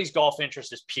 Everybody's golf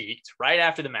interest is peaked right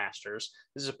after the Masters.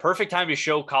 This is a perfect time to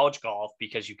show college golf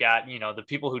because you got, the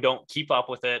people who don't keep up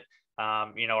with it,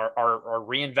 are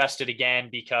reinvested again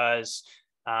because,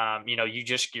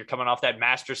 you're coming off that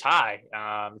Masters high.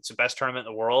 It's the best tournament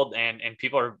in the world, and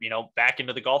people are, back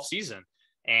into the golf season.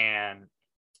 And,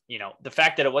 the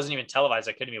fact that it wasn't even televised,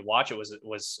 I couldn't even watch it was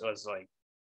like,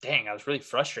 dang, I was really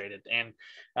frustrated. And,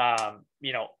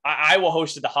 Iowa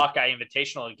hosted the Hawkeye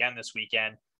Invitational again this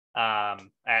weekend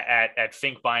at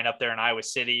Finkbine up there in Iowa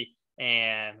City.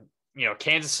 And,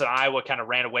 Kansas and Iowa kind of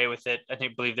ran away with it. I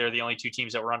believe they're the only 2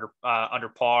 teams that were under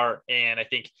par. And I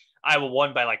think Iowa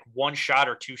won by like 1 shot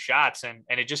or 2 shots. And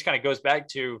it just kind of goes back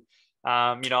to,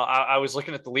 I was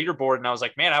looking at the leaderboard and I was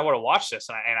like, man, I want to watch this,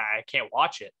 and I can't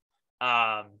watch it.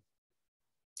 I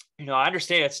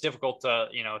understand it's difficult to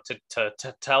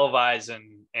televise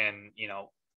and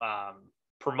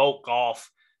promote golf,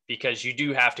 because you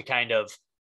do have to kind of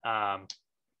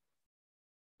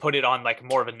put it on like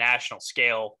more of a national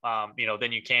scale,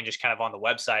 than you can just kind of on the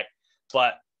website.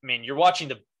 But I mean, you're watching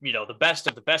the best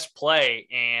of the best play,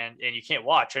 and you can't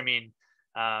watch. I mean,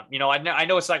 I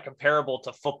know it's not comparable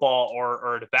to football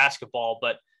or to basketball,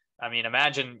 but I mean,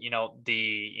 imagine,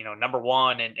 number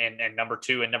one and number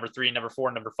two and number three and number four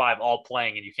and number five all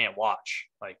playing and you can't watch.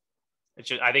 Like,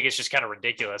 I think it's just kind of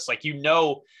ridiculous. Like,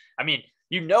 I mean,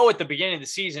 at the beginning of the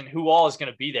season who all is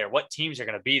going to be there, what teams are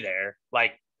going to be there.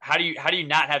 Like, how do you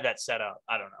not have that set up?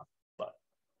 I don't know. But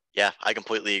yeah, I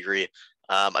completely agree.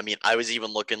 I mean, I was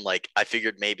even looking, like, I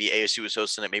figured maybe ASU was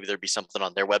hosting it. Maybe there'd be something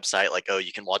on their website, like, oh,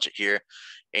 you can watch it here.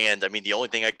 And I mean, the only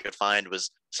thing I could find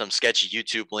was some sketchy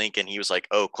YouTube link. And he was like,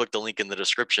 oh, click the link in the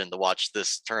description to watch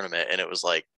this tournament. And it was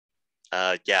like,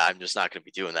 yeah, I'm just not going to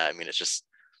be doing that. I mean, it's just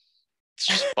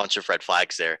a bunch of red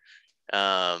flags there.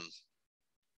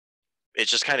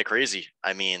 It's just kind of crazy.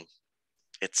 I mean,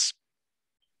 it's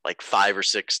like 5 or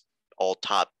 6 all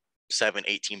top 7,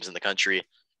 8 teams in the country.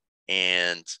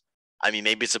 And I mean,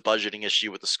 maybe it's a budgeting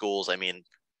issue with the schools. I mean,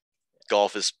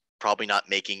 golf is probably not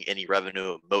making any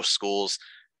revenue at most schools,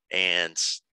 and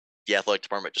the athletic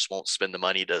department just won't spend the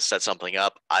money to set something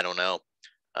up. I don't know.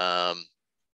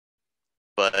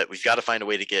 But we've got to find a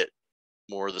way to get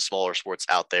more of the smaller sports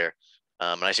out there.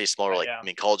 And I say smaller, like, I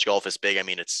mean, college golf is big. I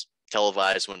mean, it's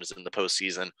televised when it's in the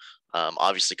postseason.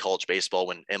 Obviously, college baseball,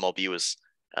 when MLB was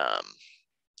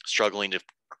struggling to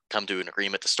come to an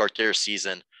agreement to start their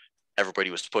season,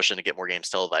 everybody was pushing to get more games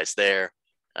televised there.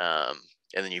 And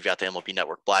then you've got the MLB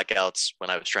Network blackouts when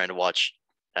I was trying to watch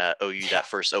OU that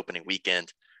first opening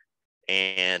weekend.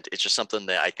 And it's just something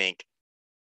that I think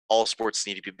all sports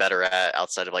need to be better at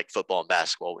outside of like football and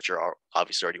basketball, which are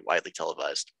obviously already widely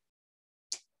televised.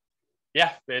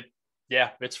 Yeah,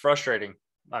 it's frustrating.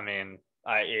 I mean,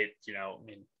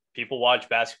 people watch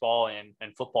basketball and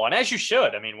football, and as you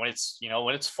should. I mean, when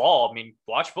it's fall, I mean,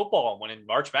 watch football. When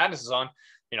March Madness is on,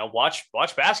 watch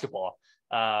basketball.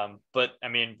 But I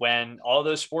mean, when all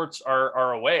those sports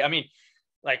are away, I mean,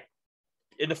 like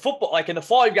in the football, like in the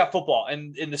fall, you've got football,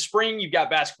 and in the spring, you've got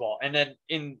basketball. And then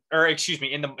in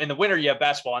the winter, you have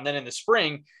basketball. And then in the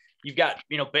spring, you've got,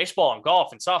 baseball and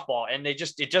golf and softball, and it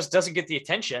just doesn't get the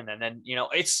attention. And then,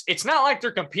 it's not like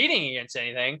they're competing against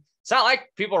anything. It's not like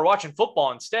people are watching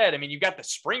football instead. I mean, you've got the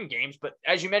spring games, but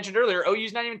as you mentioned earlier,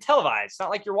 OU's not even televised. It's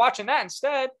not like you're watching that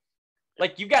instead.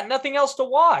 Like, you've got nothing else to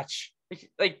watch.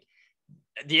 Like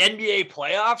the NBA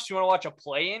playoffs, you want to watch a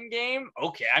play-in game?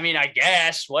 Okay. I mean, I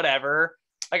guess, whatever.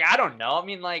 Like, I don't know. I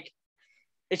mean, like,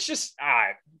 it's just,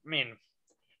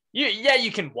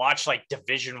 you can watch like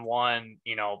Division I,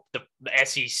 the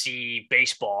SEC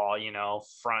baseball,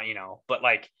 but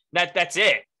like that's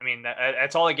it. I mean,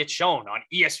 that's all that gets shown on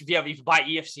ESPN. If you buy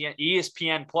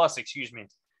ESPN Plus, excuse me.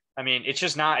 I mean, it's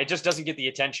just not. It just doesn't get the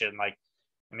attention. Like,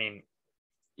 I mean,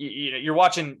 you're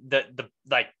watching the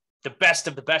best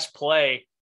of the best play,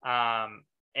 and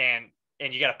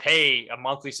you got to pay a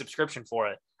monthly subscription for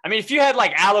it. I mean, if you had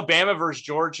like Alabama versus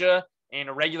Georgia in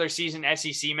a regular season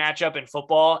SEC matchup in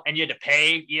football, and you had to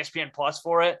pay ESPN Plus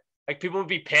for it, like, people would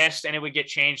be pissed and it would get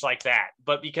changed like that.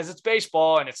 But because it's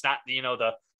baseball and it's not,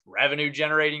 the revenue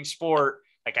generating sport,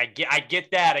 like I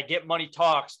get that. I get money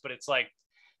talks, but it's like,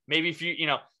 maybe if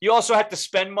you also have to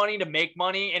spend money to make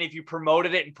money. And if you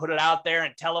promoted it and put it out there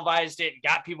and televised it and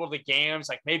got people to the games,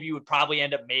 like, maybe you would probably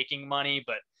end up making money.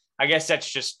 But I guess that's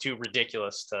just too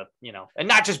ridiculous to, and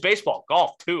not just baseball,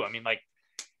 golf too. I mean, like,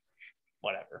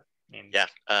 whatever. Yeah,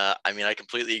 I mean, I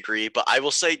completely agree, but I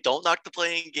will say, don't knock the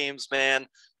playing games, man.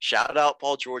 Shout out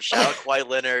Paul George, shout out Kawhi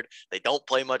Leonard. They don't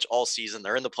play much all season.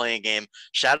 They're in the playing game.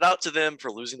 Shout out to them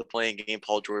for losing the playing game.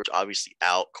 Paul George obviously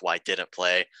out. Kawhi didn't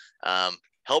play.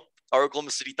 Help our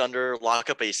Oklahoma City Thunder lock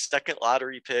up a second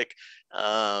lottery pick.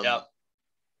 Yep.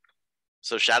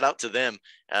 So shout out to them,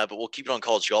 but we'll keep it on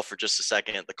college golf for just a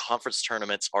second. The conference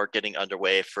tournaments are getting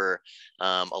underway for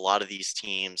a lot of these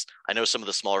teams. I know some of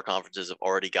the smaller conferences have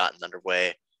already gotten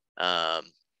underway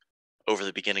over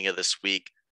the beginning of this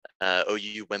week.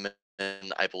 OU women,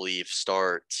 I believe,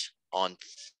 start on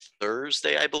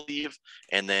Thursday, I believe.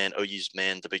 And then OU's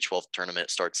men, the Big 12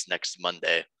 tournament, starts next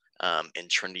Monday in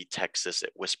Trinity, Texas at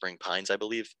Whispering Pines, I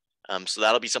believe. So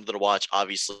that'll be something to watch.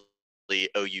 Obviously,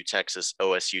 OU, Texas,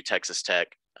 OSU, Texas Tech.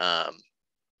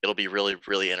 It'll be really,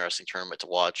 really interesting tournament to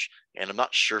watch. And I'm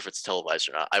not sure if it's televised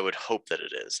or not. I would hope that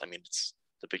it is. I mean, it's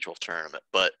the Big 12 tournament,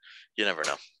 but you never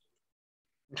know.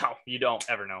 No, you don't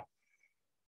ever know.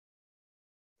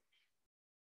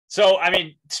 So, I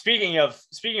mean, speaking of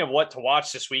what to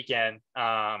watch this weekend,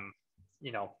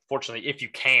 fortunately, if you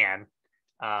can,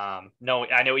 no,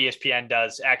 I know ESPN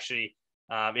does actually.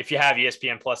 If you have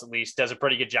ESPN Plus, at least, does a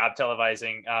pretty good job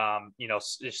televising,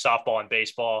 softball and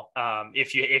baseball.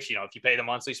 If you pay the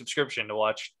monthly subscription to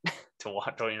watch.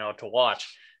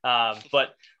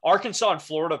 But Arkansas and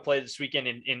Florida play this weekend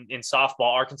in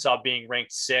softball. Arkansas being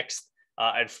ranked 6th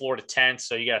and Florida 10.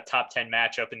 So you got a top 10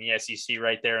 matchup in the SEC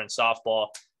right there in softball.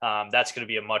 That's going to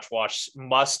be a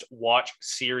must watch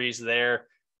series there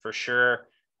for sure.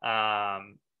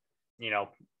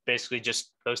 Basically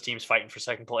just those teams fighting for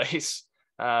second place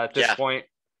at this point.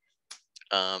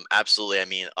 Absolutely. I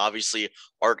mean, obviously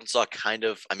Arkansas I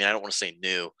don't want to say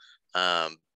new,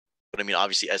 but I mean,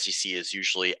 obviously SEC is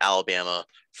usually Alabama,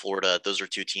 Florida. Those are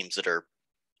two teams that are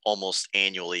almost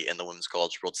annually in the Women's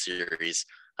College World Series.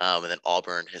 And then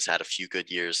Auburn has had a few good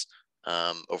years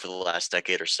over the last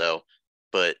decade or so.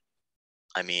 But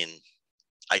I mean,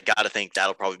 I got to think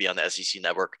that'll probably be on the SEC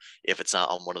network if it's not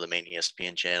on one of the main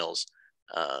ESPN channels.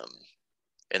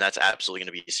 And that's absolutely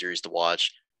going to be a series to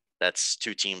watch. That's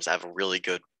two teams that have a really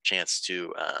good chance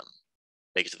to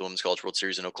make it to the Women's College World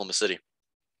Series in Oklahoma City.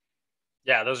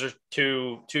 Yeah, those are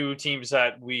two teams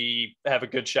that we have a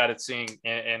good shot at seeing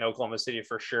in Oklahoma City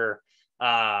for sure.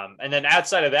 And then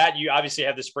outside of that, you obviously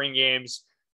have the spring games.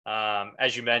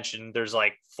 As you mentioned, there's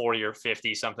like 40 or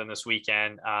 50 something this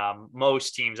weekend.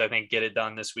 Most teams, I think, get it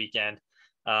done this weekend.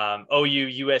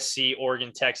 OU, USC,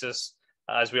 Oregon, Texas,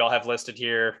 as we all have listed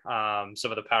here.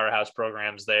 Some of the powerhouse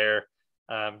programs there,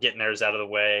 getting theirs out of the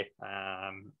way.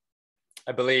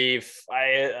 I believe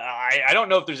I don't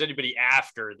know if there's anybody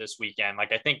after this weekend.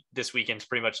 Like, I think this weekend's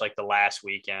pretty much like the last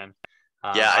weekend.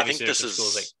 I think this is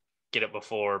schools that get it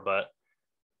before, but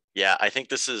yeah, I think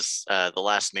this is the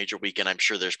last major weekend. I'm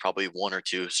sure there's probably one or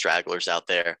two stragglers out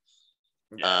there.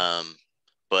 Yeah.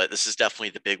 But this is definitely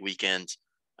the big weekend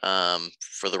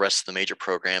for the rest of the major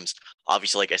programs.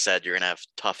 Obviously, like I said, you're going to have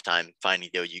a tough time finding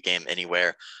the OU game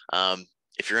anywhere.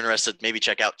 If you're interested, maybe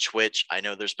check out Twitch. I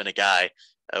know there's been a guy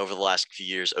over the last few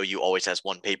years. OU always has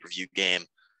one pay-per-view game.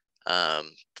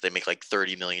 They make like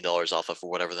 $30 million off of, or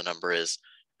whatever the number is.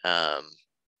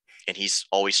 And he's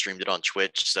always streamed it on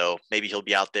Twitch. So maybe he'll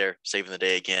be out there saving the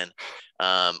day again.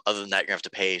 Other than that, you're going to have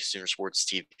to pay Sooner Sports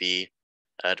TV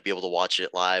to be able to watch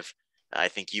it live. I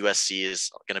think USC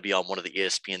is going to be on one of the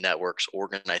ESPN networks.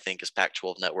 Oregon, I think, is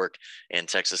Pac-12 network, and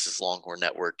Texas is Longhorn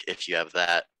network if you have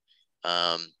that.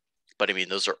 But I mean,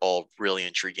 those are all really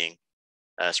intriguing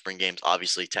spring games.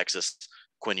 Obviously, Texas,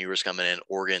 Quinn Ewers coming in,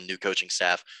 Oregon, new coaching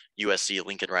staff, USC,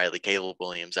 Lincoln Riley, Caleb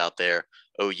Williams out there,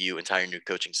 OU, entire new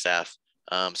coaching staff.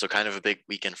 So kind of a big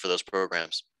weekend for those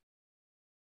programs.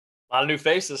 A lot of new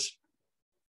faces.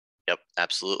 Yep,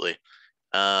 absolutely.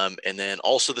 And then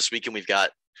also this weekend, we've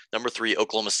got number 3,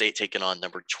 Oklahoma State taking on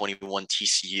number 21,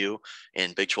 TCU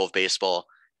in Big 12 baseball.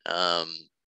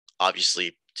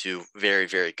 Obviously, two very,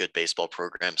 very good baseball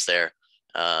programs there.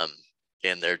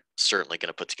 And they're certainly going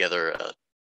to put together a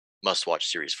must-watch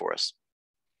series for us.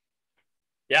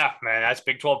 Yeah, man, that's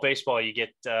Big 12 baseball. You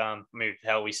get,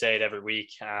 hell, we say it every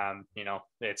week.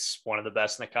 It's one of the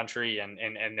best in the country,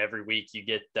 and every week you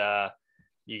get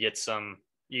some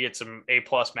A+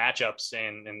 matchups,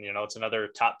 and it's another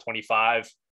top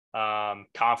 25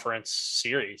 conference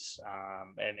series,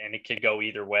 and it could go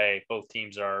either way. Both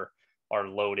teams are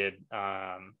loaded,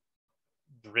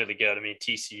 really good. I mean,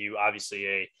 TCU obviously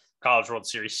a College World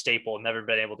Series staple, never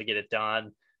been able to get it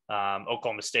done.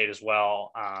 Oklahoma State as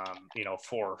well,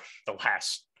 for the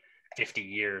last 50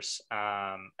 years.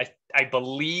 I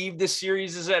believe the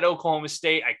series is at Oklahoma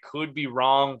State. I could be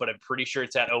wrong, but I'm pretty sure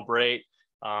it's at O'Brate.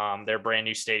 Their brand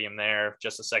new stadium there,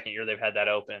 just the second year they've had that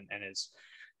open, and it's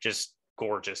just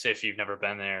gorgeous. If you've never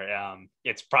been there,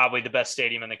 it's probably the best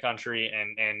stadium in the country.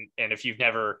 And if you've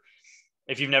never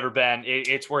been,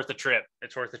 it's worth the trip.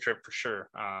 It's worth the trip for sure.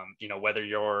 Whether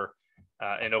you're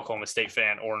an Oklahoma State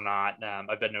fan or not.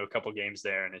 I've been to a couple games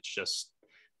there, and it's just,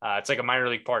 it's like a minor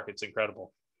league park. It's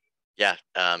incredible. Yeah,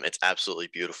 it's absolutely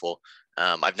beautiful.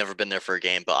 I've never been there for a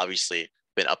game, but obviously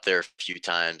been up there a few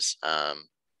times,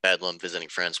 Bedlam, visiting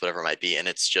friends, whatever it might be. And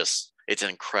it's an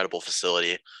incredible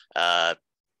facility.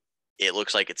 It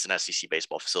looks like it's an SEC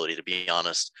baseball facility, to be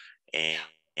honest.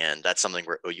 And that's something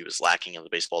where OU is lacking in the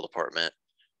baseball department.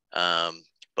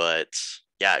 But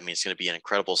yeah, I mean, it's going to be an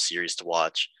incredible series to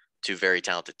watch. Two very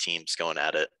talented teams going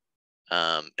at it.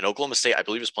 And Oklahoma State, I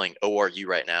believe, is playing ORU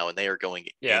right now, and they are going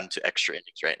into extra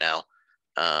innings right now.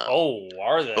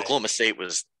 Are they? Oklahoma State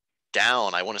was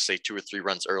down, I want to say 2 or 3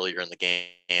 runs earlier in the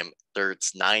game.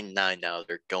 It's 9-9 now.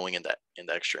 They're going in the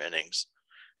extra innings.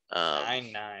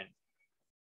 9-9.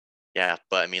 Yeah,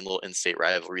 but I mean, a little in-state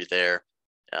rivalry there.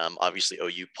 Obviously,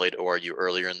 OU played ORU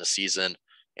earlier in the season,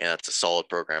 and it's a solid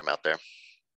program out there.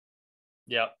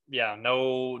 Yeah.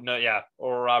 No. Yeah.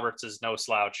 Oral Roberts is no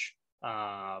slouch.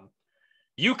 UConn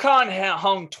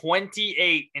hung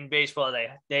 28 in baseball.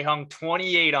 They hung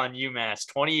 28 on UMass.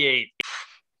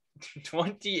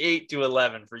 28 to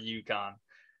 11 for UConn.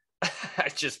 I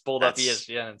just pulled up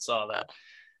ESPN and saw that.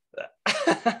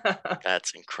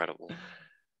 That's incredible.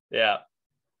 Yeah,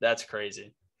 that's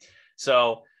crazy.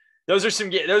 So those are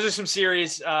some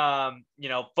series, football,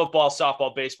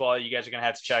 softball, baseball, you guys are going to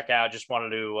have to check out. Just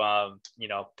wanted to,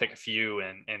 pick a few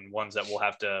and ones that we'll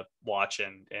have to watch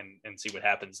and see what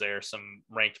happens there. Some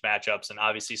ranked matchups and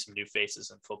obviously some new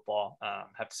faces in football.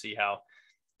 Have to see how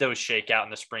those shake out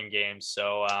in the spring games.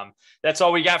 So that's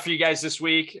all we got for you guys this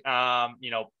week.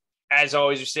 As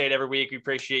always, we say it every week. We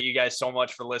appreciate you guys so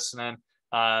much for listening.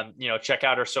 Check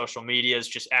out our social medias,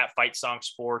 just at Fight Song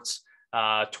Sports,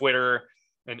 Twitter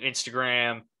and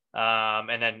Instagram.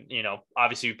 And then,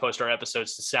 obviously we post our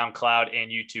episodes to SoundCloud and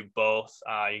YouTube both.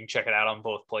 You can check it out on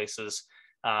both places.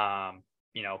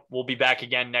 We'll be back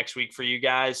again next week for you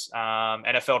guys.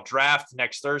 NFL draft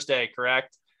next Thursday,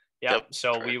 correct? Yep.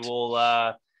 So correct. We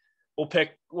will, we'll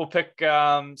pick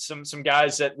some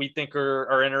guys that we think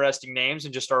are interesting names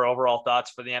and just our overall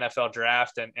thoughts for the NFL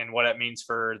draft and what it means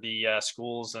for the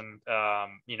schools and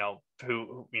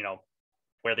who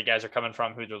where the guys are coming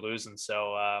from, who they're losing.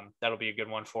 So that'll be a good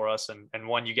one for us and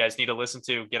one you guys need to listen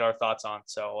to, get our thoughts on.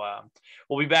 So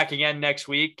we'll be back again next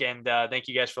week, and thank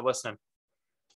you guys for listening.